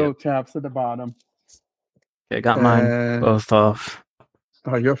 Little tabs at the bottom. Okay, got mine both off.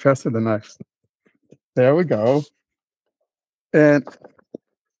 Oh, you're faster than I. There we go. And...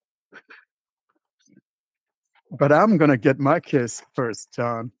 But I'm going to get my case first,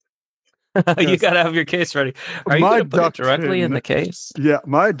 John. You got to have your case ready. Are you going to put it directly in the case? Yeah,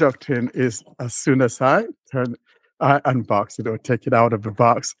 my doctrine is as soon as I unbox it or take it out of the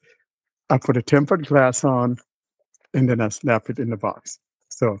box, I put a tempered glass on, and then I snap it in the box.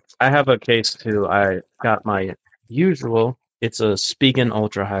 So I have a case too. I got my usual. It's a Spigen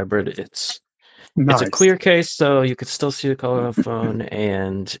Ultra Hybrid. It's a clear case, so you could still see the color of the phone,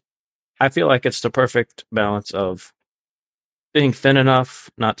 and I feel like it's the perfect balance of being thin enough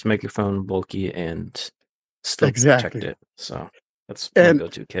not to make your phone bulky and still protect it. So that's my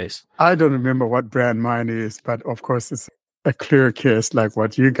go-to case. I don't remember what brand mine is, but of course it's a clear case like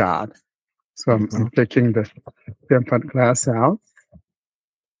what you got. So I'm taking the tempered glass out.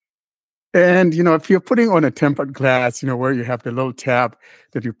 And, if you're putting on a tempered glass, where you have the little tab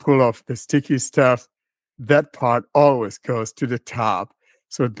that you pull off the sticky stuff, that part always goes to the top.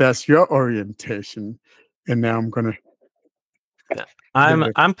 So that's your orientation. And now I'm going to...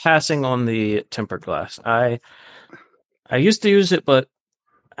 I'm passing on the tempered glass. I used to use it, but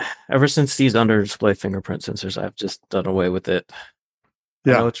ever since these under display fingerprint sensors, I've just done away with it.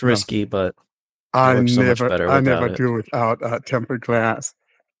 Yeah, I know it's risky, but I never do without tempered glass.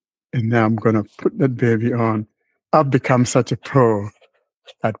 And now I'm gonna put that baby on. I've become such a pro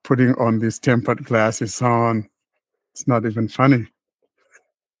at putting on these tempered glasses on. It's not even funny.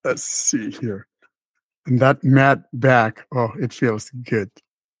 Let's see here. And that matte back, it feels good.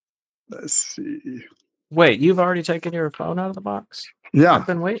 Let's see. Wait, you've already taken your phone out of the box? Yeah. I've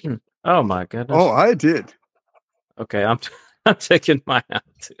been waiting. Oh, my goodness. Oh, I did. Okay, I'm taking mine out,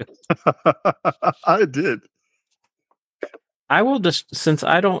 too. I did. I will just, since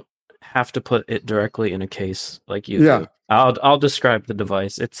I don't have to put it directly in a case like you do, I'll describe the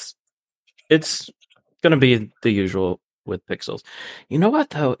device. It's going to be the usual with Pixels. You know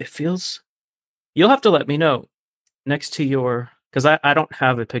what, though? It feels... You'll have to let me know next to your... Because I don't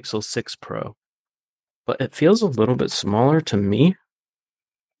have a Pixel 6 Pro, but it feels a little bit smaller to me.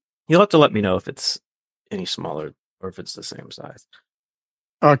 You'll have to let me know if it's any smaller or if it's the same size.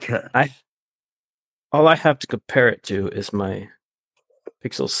 Okay. All I have to compare it to is my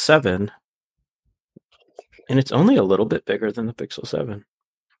Pixel 7, and it's only a little bit bigger than the Pixel 7.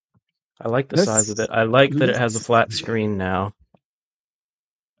 I like the size of it. I like that it has a flat screen now.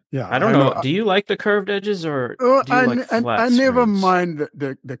 Yeah, I don't know. Do you like the curved edges or do you like flat I never screens? mind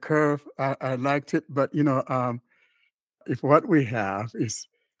the curve. I liked it, but if what we have is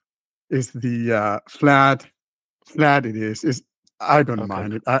the flat it is I don't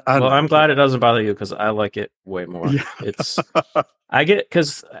mind it. I'm glad it doesn't bother you because I like it way more. Yeah. It's I get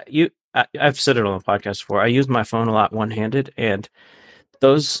because I've said it on the podcast before. I use my phone a lot one-handed, and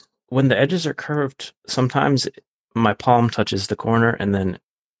those when the edges are curved, sometimes my palm touches the corner, and then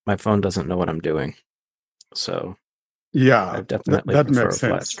my phone doesn't know what I'm doing. So yeah, I definitely that prefer makes a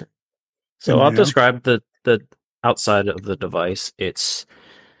flat sense. screen. So I'll describe the outside of the device. It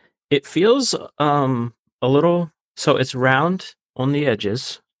feels a little, so it's round on the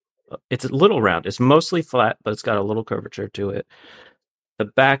edges. It's a little round. It's mostly flat, but it's got a little curvature to it. The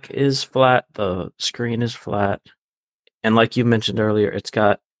back is flat. The screen is flat. And like you mentioned earlier, it's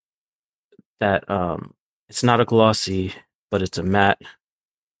got that, it's not a glossy, but it's a matte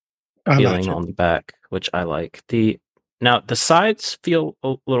feeling on the back, which I like. Now the sides feel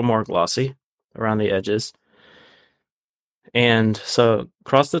a little more glossy around the edges. And so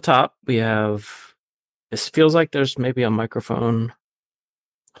across the top, we have, it feels like there's maybe a microphone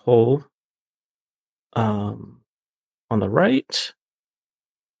hole on the right.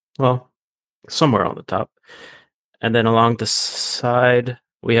 Well, somewhere on the top. And then along the side,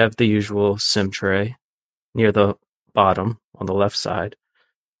 we have the usual SIM tray near the bottom on the left side.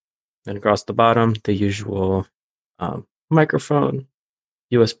 And across the bottom, the usual microphone,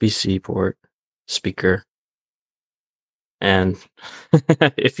 USB-C port, speaker. And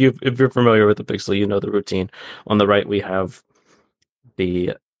if you're familiar with the Pixel, you know the routine. On the right, we have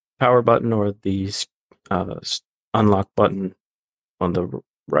the power button or the unlock button on the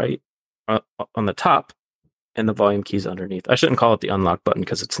right, on the top, and the volume keys underneath. I shouldn't call it the unlock button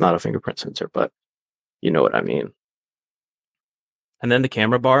because it's not a fingerprint sensor, but you know what I mean. And then the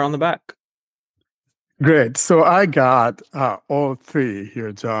camera bar on the back. Great. So I got all three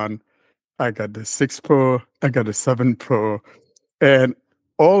here, John. I got the 6 Pro, I got the 7 Pro, and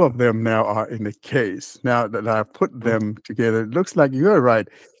all of them now are in the case. Now that I put them together, it looks like you're right.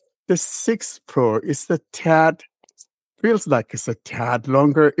 The 6 Pro is the tad, feels like it's a tad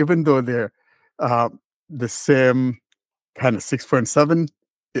longer, even though they're the same kind of 6.7.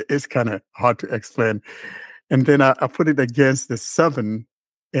 It's kind of hard to explain. And then I put it against the 7,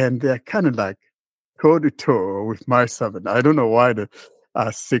 and they're kind of like toe to toe with my 7. I don't know why the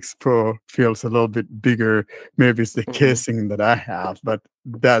 6 Pro feels a little bit bigger. Maybe it's the casing that I have, but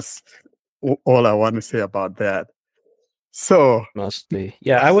that's all I want to say about that. So must be.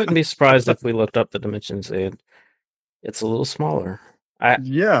 Yeah, I wouldn't be surprised if we looked up the dimensions and it's a little smaller. I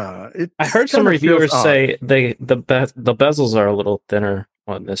heard some reviewers say the bezels are a little thinner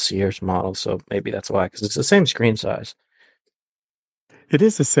on this year's model, so maybe that's why, because it's the same screen size. It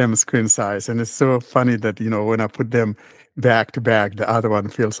is the same screen size, and it's so funny that, when I put them back to back, the other one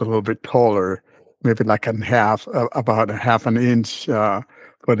feels a little bit taller, maybe like about a half an inch for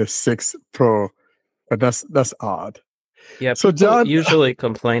the 6 Pro, but that's odd. Yeah, so John usually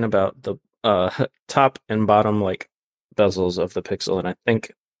complain about the top and bottom bezels of the Pixel, and I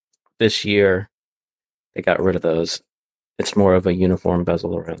think this year they got rid of those. It's more of a uniform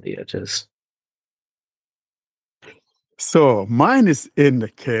bezel around the edges. So mine is in the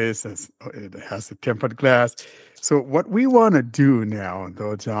case, it has a tempered glass. So what we want to do now,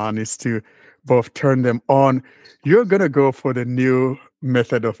 though, John, is to both turn them on. You're going to go for the new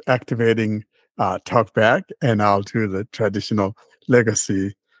method of activating TalkBack, and I'll do the traditional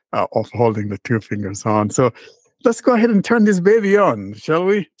legacy of holding the two fingers on. So let's go ahead and turn this baby on, shall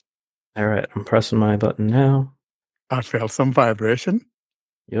we? All right, I'm pressing my button now. I felt some vibration.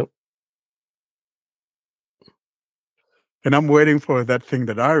 Yep. And I'm waiting for that thing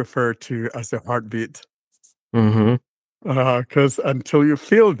that I refer to as a heartbeat. Because until you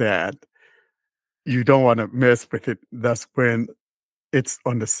feel that, you don't want to mess with it. That's when it's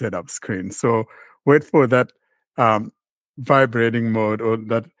on the setup screen. So wait for that vibrating mode or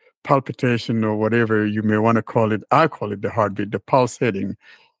that palpitation or whatever you may want to call it. I call it the heartbeat, the pulsating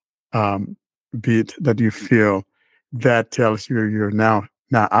beat that you feel. That tells you you're now.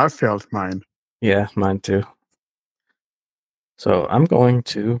 Now I felt mine. Yeah, mine too. So I'm going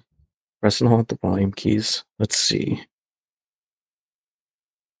to press and hold the volume keys. Let's see.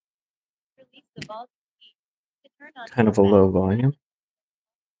 Kind of a low volume.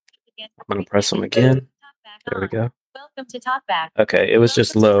 I'm going to press them again. There we go. Welcome to TalkBack. Okay, it was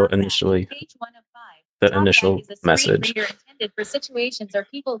just low initially. The initial message. Intended for situations or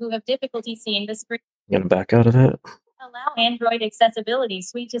people who have difficulty seeing the screen. I'm going to back out of that. Allow Android Accessibility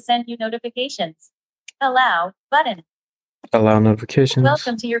Suite to send you notifications. Allow button. Allow notifications.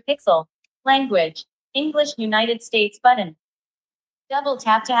 Welcome to your Pixel. Language. English United States button. Double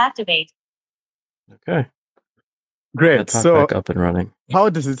tap to activate. Okay. Great. So back up and running. How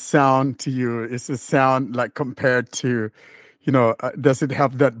does it sound to you? Is it sound like compared to, does it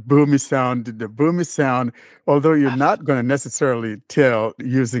have that boomy sound? The boomy sound, although you're not going to necessarily tell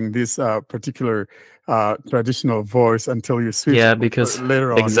using this particular traditional voice until you switch. Yeah, because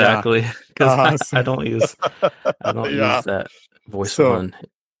later on. Exactly. Because I don't use use that voice one.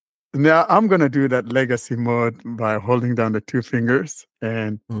 Now I'm going to do that legacy mode by holding down the two fingers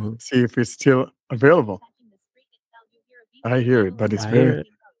and see if it's still available. I hear it, but it's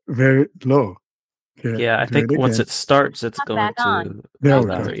very low. Yeah, I think once it starts, it's going to. There we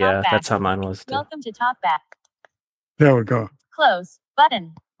go. Yeah, that's how mine was too. Welcome to TalkBack. There we go. Close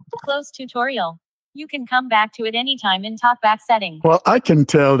button. Close tutorial. You can come back to it anytime in TalkBack settings. Well, I can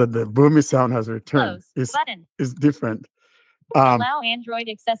tell that the boomy sound has returned. Close button. It's different. Allow Android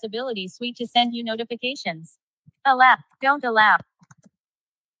Accessibility Suite to send you notifications. Allow. Don't allow.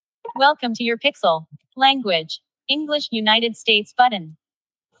 Welcome to your Pixel. Language. English United States button.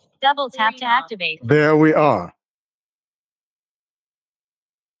 Double tap to activate. There we are.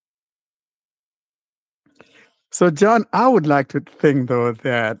 So, John, I would like to think, though,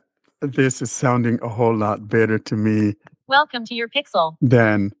 that this is sounding a whole lot better to me. Welcome to your Pixel.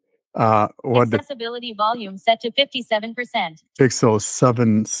 Than what accessibility volume set to 57%. Pixel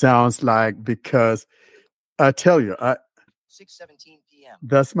 7 sounds like, because I tell you, 6:17 p.m.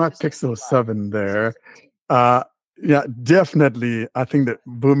 That's my Pixel 7 there. Yeah, definitely. I think that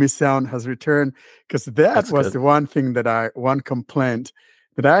boomy sound has returned, because that was the one complaint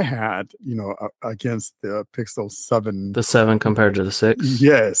that I had, against the Pixel 7. The 7 compared to the 6?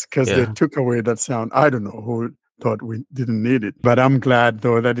 Yes, because they took away that sound. I don't know who thought we didn't need it, but I'm glad,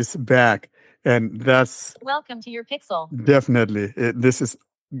 though, that it's back. And that's... Welcome to your Pixel. Definitely. This is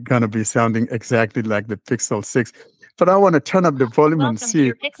gonna be sounding exactly like the Pixel 6. But I want to turn up the volume and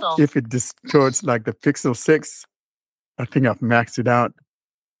see if it distorts like the Pixel 6. I think I've maxed it out.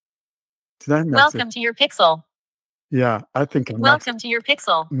 Did I max Welcome to your Pixel. Yeah, I think I Welcome to your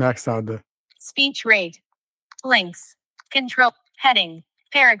Pixel. Max out the speech rate, links, control, heading,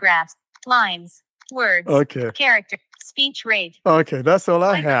 paragraphs, lines, words, character, speech rate. Okay, that's all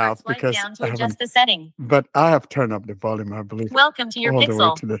I have because down to adjust the setting. But I have turned up the volume, I believe. Welcome to your all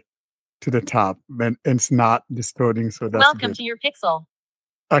Pixel. The way to the top, and it's not distorting, so that's Welcome good. to your Pixel.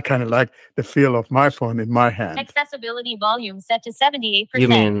 I kind of like the feel of my phone in my hand. Accessibility volume set to 78%. You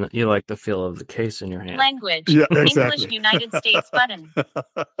mean you like the feel of the case in your hand? Language. Yeah, exactly. English United States button.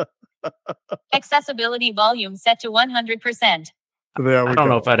 Accessibility volume set to 100%. I don't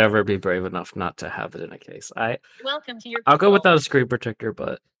know if I'd ever be brave enough not to have it in a case. Welcome to your Pixel. I'll go without a screen protector,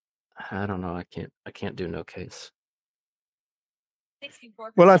 but I don't know. I can't do no case.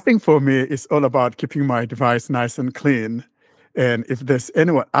 Well, I think for me, it's all about keeping my device nice and clean. And if there's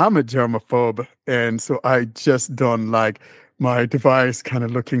anyone, I'm a germaphobe, and so I just don't like my device kind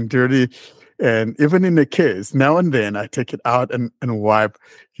of looking dirty. And even in the case, now and then I take it out and wipe,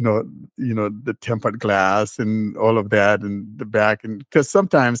 the tempered glass and all of that and the back, and because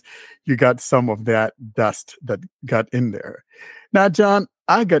sometimes you got some of that dust that got in there. Now, John,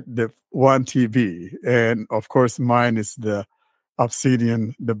 I got the One TV, and of course, mine is the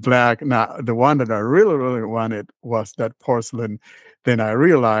Obsidian, the black. Now, the one that I really, really wanted was that porcelain. Then I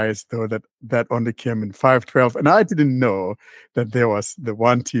realized, though, that only came in 512, and I didn't know that there was the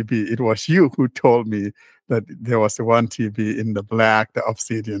One TV. It was you who told me that there was the One TV in the black, the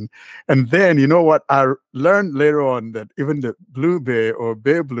Obsidian. And then, you know what? I learned later on that even the Blue Bay or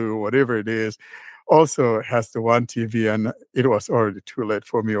Bay Blue, whatever it is, also has the One TV, and it was already too late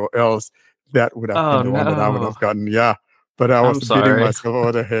for me, or else that would have been the one that I would have gotten. Yeah. But I was beating myself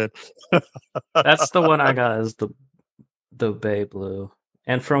over the head. That's the one I got, is the Bay Blue.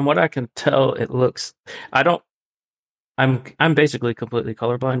 And from what I can tell, it looks, I'm basically completely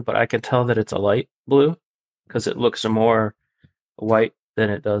colorblind, but I can tell that it's a light blue because it looks more white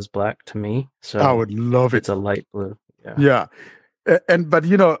than it does black to me. So I would love it. It's a light blue. Yeah. But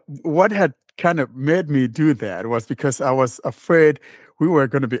what had kind of made me do that was because I was afraid we were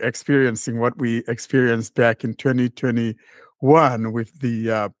going to be experiencing what we experienced back in 2021 with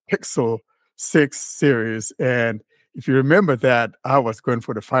the Pixel 6 series. And if you remember that, I was going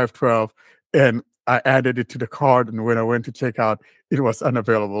for the 512, and I added it to the cart. And when I went to check out, it was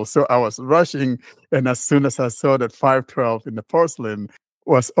unavailable. So I was rushing. And as soon as I saw that 512 in the porcelain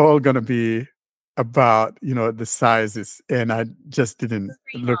was all going to be about, the sizes, and I just didn't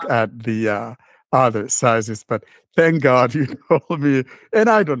look at the other sizes. But thank God you told me, and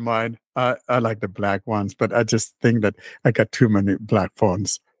I don't mind. I like the black ones, but I just think that I got too many black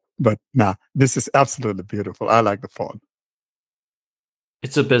phones. But nah, this is absolutely beautiful. I like the phone.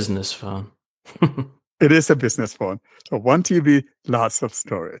 It's a business phone. It is a business phone. So One TV, lots of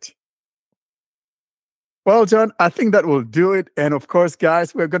storage. Well, John, I think that will do it. And of course,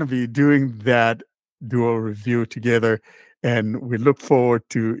 guys, we're going to be doing that dual review together. And we look forward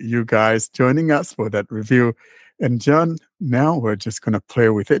to you guys joining us for that review. And John, now we're just going to play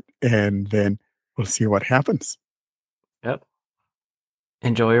with it, and then we'll see what happens. Yep.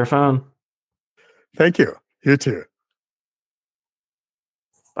 Enjoy your phone. Thank you. You too.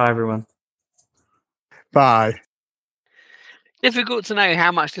 Bye, everyone. Bye. Difficult to know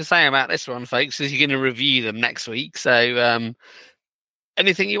how much to say about this one, folks, as you're going to review them next week. So,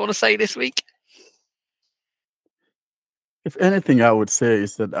 anything you want to say this week? If anything, I would say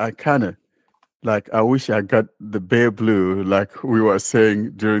is that I kind of I wish I got the Bay Blue, like we were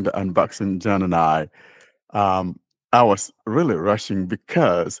saying during the unboxing, John and I. I was really rushing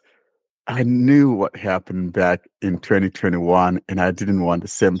because I knew what happened back in 2021, and I didn't want the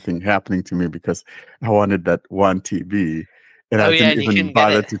same thing happening to me because I wanted that One TV. And I didn't even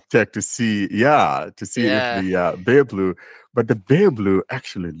bother to check to see if the Bay Blue, but the Bay Blue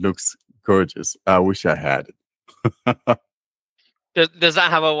actually looks gorgeous. I wish I had it. Does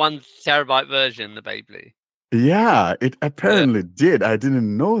that have a 1 terabyte version, the Bay Blue? Yeah, it apparently did. I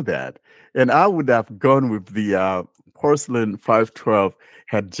didn't know that. And I would have gone with the porcelain 512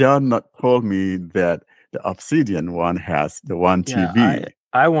 had John not told me that the Obsidian one has the One TV.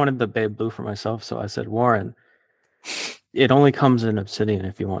 I wanted the Bay Blue for myself, so I said, Warren, it only comes in Obsidian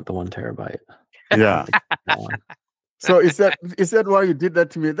if you want the 1 terabyte. Yeah. So is that why you did that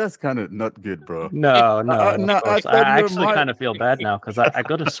to me? That's kind of not good, bro. No. I actually kind of feel bad now because I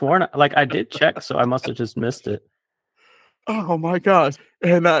could have sworn I did check, so I must have just missed it. Oh my gosh!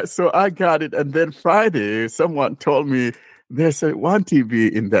 And so I got it, and then Friday, someone told me there's one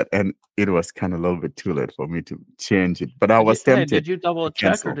TV in that, and it was kind of a little bit too late for me to change it. But I was tempted. Did you double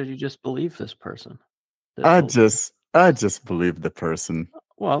check, or did you just believe this person? I just believe the person.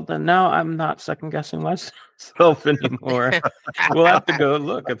 Well, then now I'm not second guessing myself anymore. We'll have to go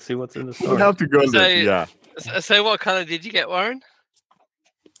look and see what's in the store. We'll have to go look. Yeah. So, what color did you get, Warren?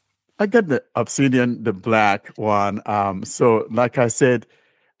 I got the Obsidian, the black one. So, like I said,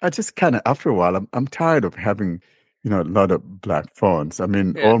 I just kind of after a while, I'm tired of having, a lot of black phones. I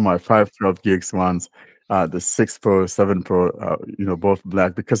mean, all my 512 gigs ones, the 6 Pro, 7 Pro, both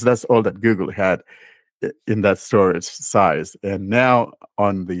black, because that's all that Google had in that storage size. And now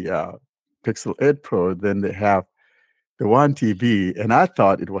on the Pixel 8 Pro, then they have the 1 TB, and I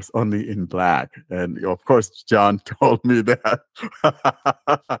thought it was only in black. And of course, John told me that.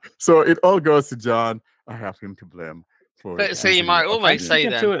 So it all goes to John. I have him to blame. But so you might almost say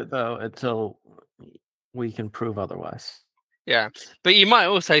that. To it though until we can prove otherwise. Yeah, but you might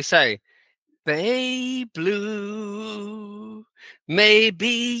also say, "Babe Blue, maybe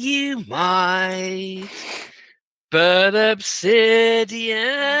you might, but Obsidian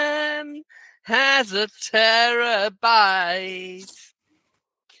has a terabyte.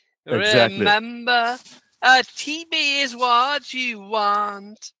 Exactly. Remember, a TB is what you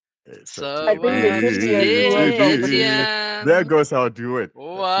want." So I think there goes how do it.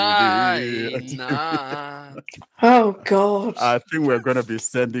 Why not? Oh God! I think we're going to be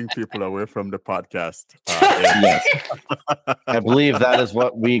sending people away from the podcast. Yes. I believe that is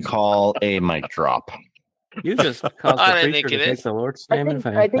what we call a mic drop. You just caused the preacher to take the Lord's name in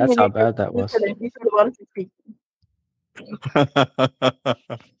vain. That's how bad that was.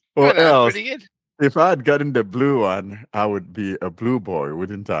 Or else, if I had gotten the blue one, I would be a blue boy,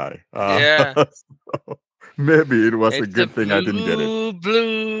 wouldn't I? Yeah. So maybe it was a good thing I didn't get it.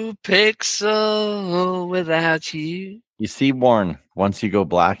 Blue Pixel without you. You see, Warren, once you go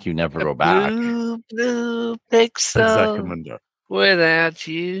black, you never go back. Blue Pixel Exactly, without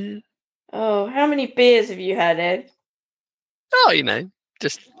you. Oh, how many beers have you had, Ed? Oh,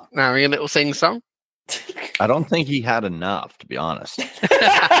 just marrying a little sing-song. I don't think he had enough, to be honest.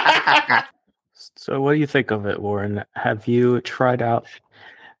 So what do you think of it, Warren? Have you tried out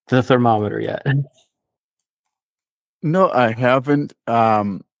the thermometer yet? No, I haven't,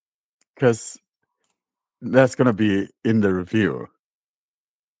 because that's going to be in the review.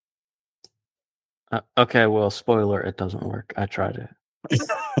 Okay, well, spoiler, it doesn't work. I tried it.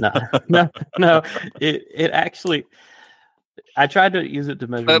 No. It actually... I tried to use it to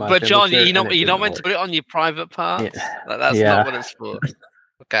measure my But John, temperature, you don't meant to put it on your private parts? Yeah. That's not what it's for.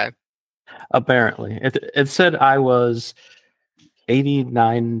 Okay. Apparently. It said I was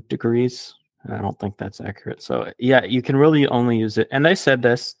 89 degrees. And I don't think that's accurate. So, yeah, you can really only use it. And they said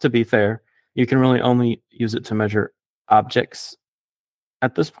this, to be fair, you can really only use it to measure objects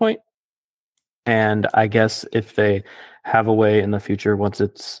at this point. And I guess if they have a way in the future, once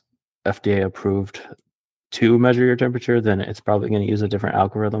it's FDA approved to measure your temperature, then it's probably going to use a different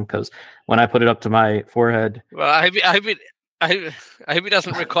algorithm. Because when I put it up to my forehead... Well, I hope it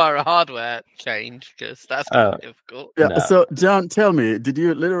doesn't require a hardware change, because that's kind of difficult. Yeah. No. So, John, tell me, did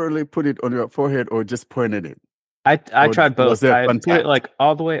you literally put it on your forehead or just pointed it? I tried both. I put it like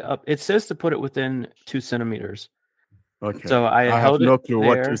all the way up. It says to put it within 2 centimeters. Okay. So I have no clue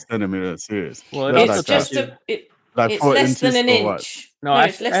there. what 2 centimeters is. Well, it's just like it's 4 less than an inch. What? No,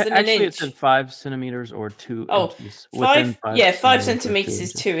 it's less than an inch. It's in 5 centimeters or 2 inches. 5 centimeters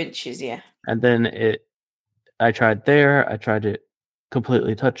is 2 inches. Yeah. And then I tried there. I tried it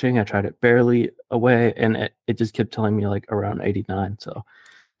completely touching. I tried it barely away, and it just kept telling me like around 89. So,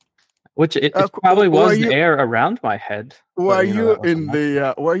 which it probably was air around my head. Were you in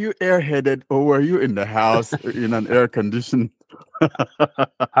the? Were you airheaded, or were you in the house in an air conditioned?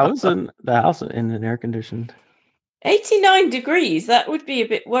 I was in the house in an air conditioned. 89 degrees. That would be a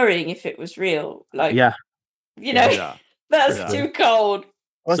bit worrying if it was real. Like, that's too cold.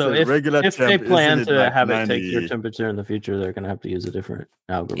 So if they plan to have it take your temperature in the future, they're going to have to use a different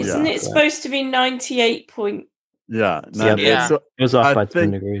algorithm. Isn't it supposed to be 98 point? Yeah, 98. Yeah. So it was off by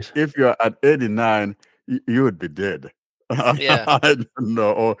 10 degrees. If you're at 89, you would be dead. Yeah. I don't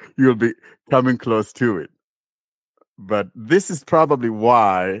know, or you'll be coming close to it. But this is probably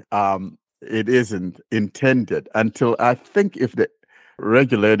why it isn't intended until I think if the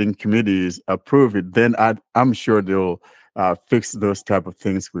regulating committees approve it, then I'm sure they'll fix those type of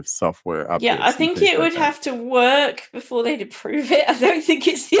things with software updates. Yeah, I think it would have to work before they'd approve it. I don't think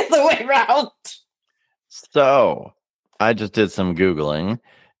it's the other way around. So I just did some Googling,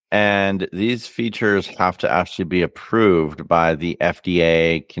 and these features have to actually be approved by the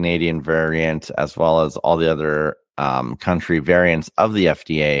FDA, Canadian variant, as well as all the other country variants of the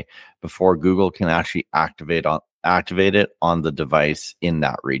FDA before Google can actually activate it on the device in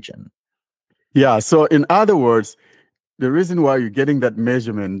that region. Yeah. So in other words, the reason why you're getting that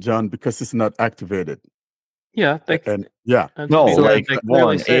measurement, John, because it's not activated. Yeah. No, so like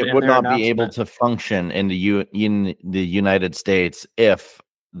one, it would not be able to function in the United States if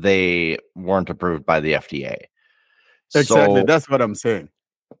they weren't approved by the FDA. Exactly. That's what I'm saying.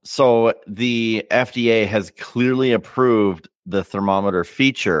 So the FDA has clearly approved the thermometer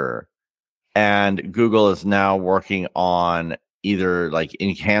feature, and Google is now working on either like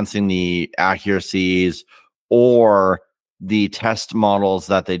enhancing the accuracies or the test models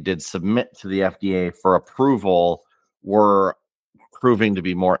that they did submit to the FDA for approval were proving to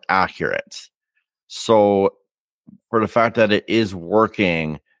be more accurate. So for the fact that it is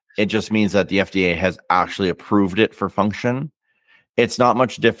working, it just means that the FDA has actually approved it for function. It's not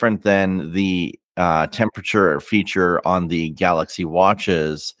much different than the temperature feature on the Galaxy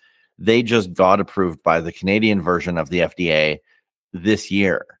watches. They just got approved by the Canadian version of the FDA this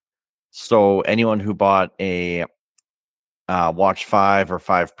year. So anyone who bought a Watch 5 or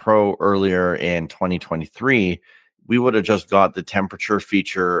 5 Pro earlier in 2023, we would have just got the temperature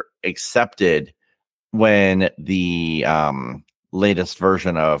feature accepted when the latest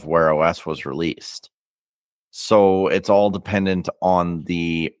version of Wear OS was released. So it's all dependent on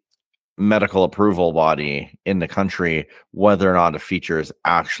the medical approval body in the country, whether or not a feature is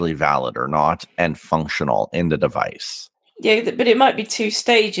actually valid or not and functional in the device. Yeah, but it might be 2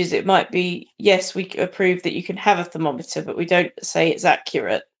 stages. It might be, yes, we approve that you can have a thermometer, but we don't say it's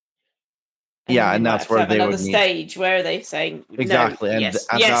accurate. And that's where they another would need... stage where are they saying exactly. No, and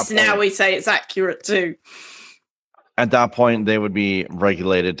yes, now we say it's accurate too. At that point, they would be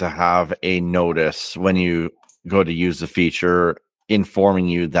regulated to have a notice when you go to use the feature, informing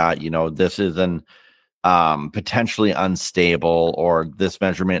you that this is an potentially unstable, or this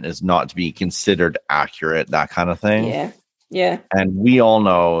measurement is not to be considered accurate, that kind of thing. Yeah. And we all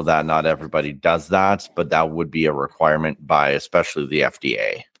know that not everybody does that, but that would be a requirement by especially the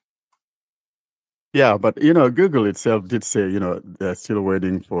FDA. Yeah, but Google itself did say they're still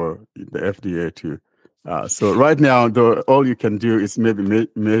waiting for the FDA to. So right now, though, all you can do is maybe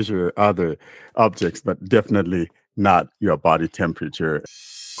measure other objects, but definitely not your body temperature.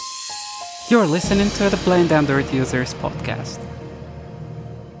 You're listening to the Blind Android Users podcast.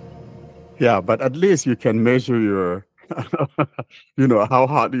 Yeah, but at least you can measure your, how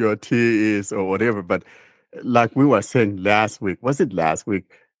hot your tea is or whatever. But like we were saying last week, was it last week?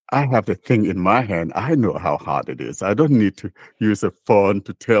 I have the thing in my hand. I know how hot it is. I don't need to use a phone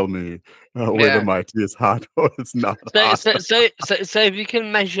to tell me whether my tea is hot or it's not hot. So if you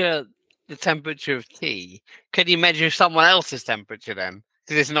can measure the temperature of tea, can you measure someone else's temperature then?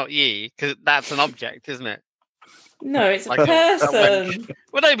 Because it's not you, because that's an object, isn't it? No, it's a person.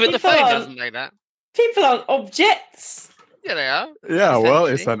 Well, no, but the phone doesn't know that. People aren't objects. Yeah, they are. Yeah, well,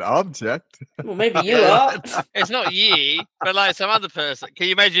 it's an object. Well, maybe you are. It's not you, but like some other person. Can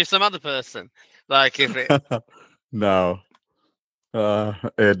you measure some other person? Like if it... No.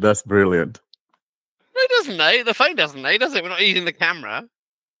 Ed, that's brilliant. No, it doesn't know. The phone doesn't know, does it? We're not using the camera.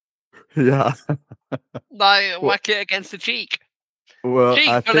 Yeah. Whack it against the cheek. Well,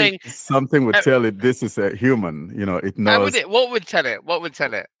 I think something would tell it this is a human. It knows. What would tell it? What would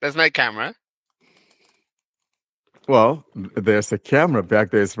tell it? There's no camera. Well, there's a camera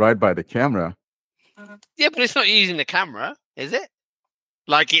back there. It's right by the camera. Yeah, but it's not using the camera, is it?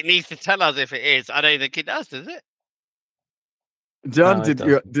 Like it needs to tell us if it is. I don't think it does it? John,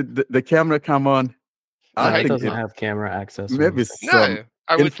 no, did the camera come on? I think it doesn't have camera access. Maybe no,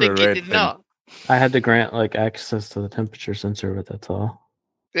 I would think it did not. I had to grant access to the temperature sensor, but that's all.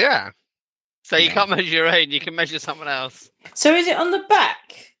 Yeah. So you can't measure your own, you can measure someone else. So is it on the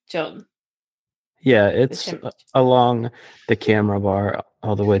back, John? Yeah, it's along the camera bar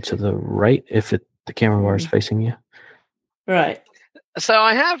all the way to the right if the camera bar is facing you. Right. So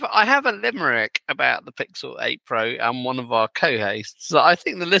I have a limerick about the Pixel 8 Pro and one of our co-hosts that I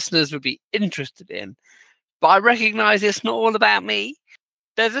think the listeners would be interested in. But I recognise it's not all about me.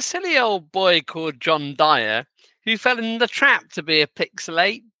 There's a silly old boy called John Dyer who fell in the trap to be a Pixel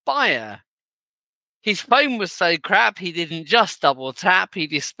 8 buyer. His phone was so crap he didn't just double tap, he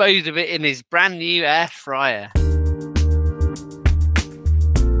disposed of it in his brand new air fryer.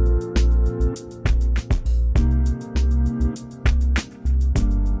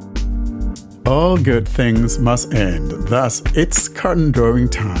 All good things must end. Thus, it's curtain drawing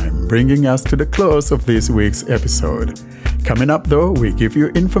time, bringing us to the close of this week's episode. Coming up, though, we give you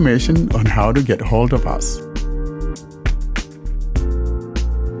information on how to get hold of us.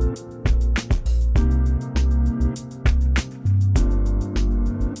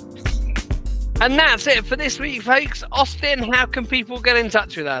 And that's it for this week, folks. Austin, how can people get in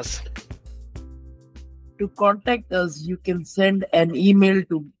touch with us? To contact us, you can send an email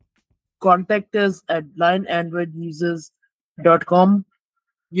to contactus@blindandroidusers.com.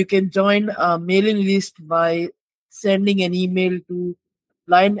 You can join our mailing list by sending an email to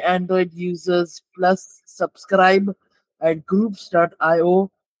Blind Android Users plus subscribe at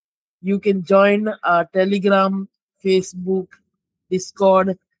groups.io. You can join our Telegram, Facebook,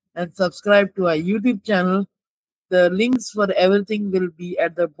 Discord, and subscribe to our YouTube channel. The links for everything will be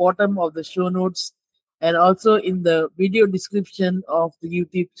at the bottom of the show notes and also in the video description of the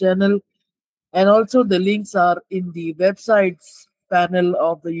YouTube channel. And also the links are in the websites panel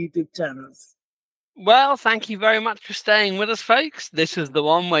of the YouTube channels. Well, thank you very much for staying with us, folks. This is the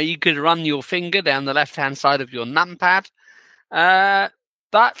one where you could run your finger down the left-hand side of your numpad.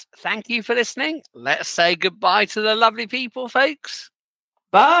 But thank you for listening. Let's say goodbye to the lovely people, folks.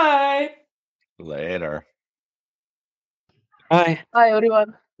 Bye. Later. Bye. Bye,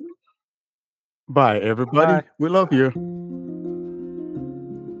 everyone. Bye, everybody. Bye. We love you.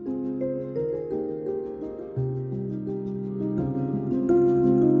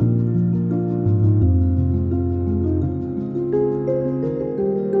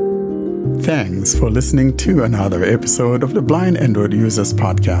 Thanks for listening to another episode of the Blind Android Users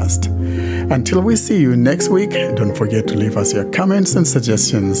Podcast. Until we see you next week, don't forget to leave us your comments and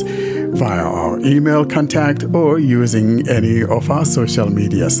suggestions via our email contact or using any of our social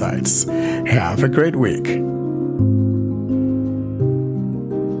media sites. Have a great week.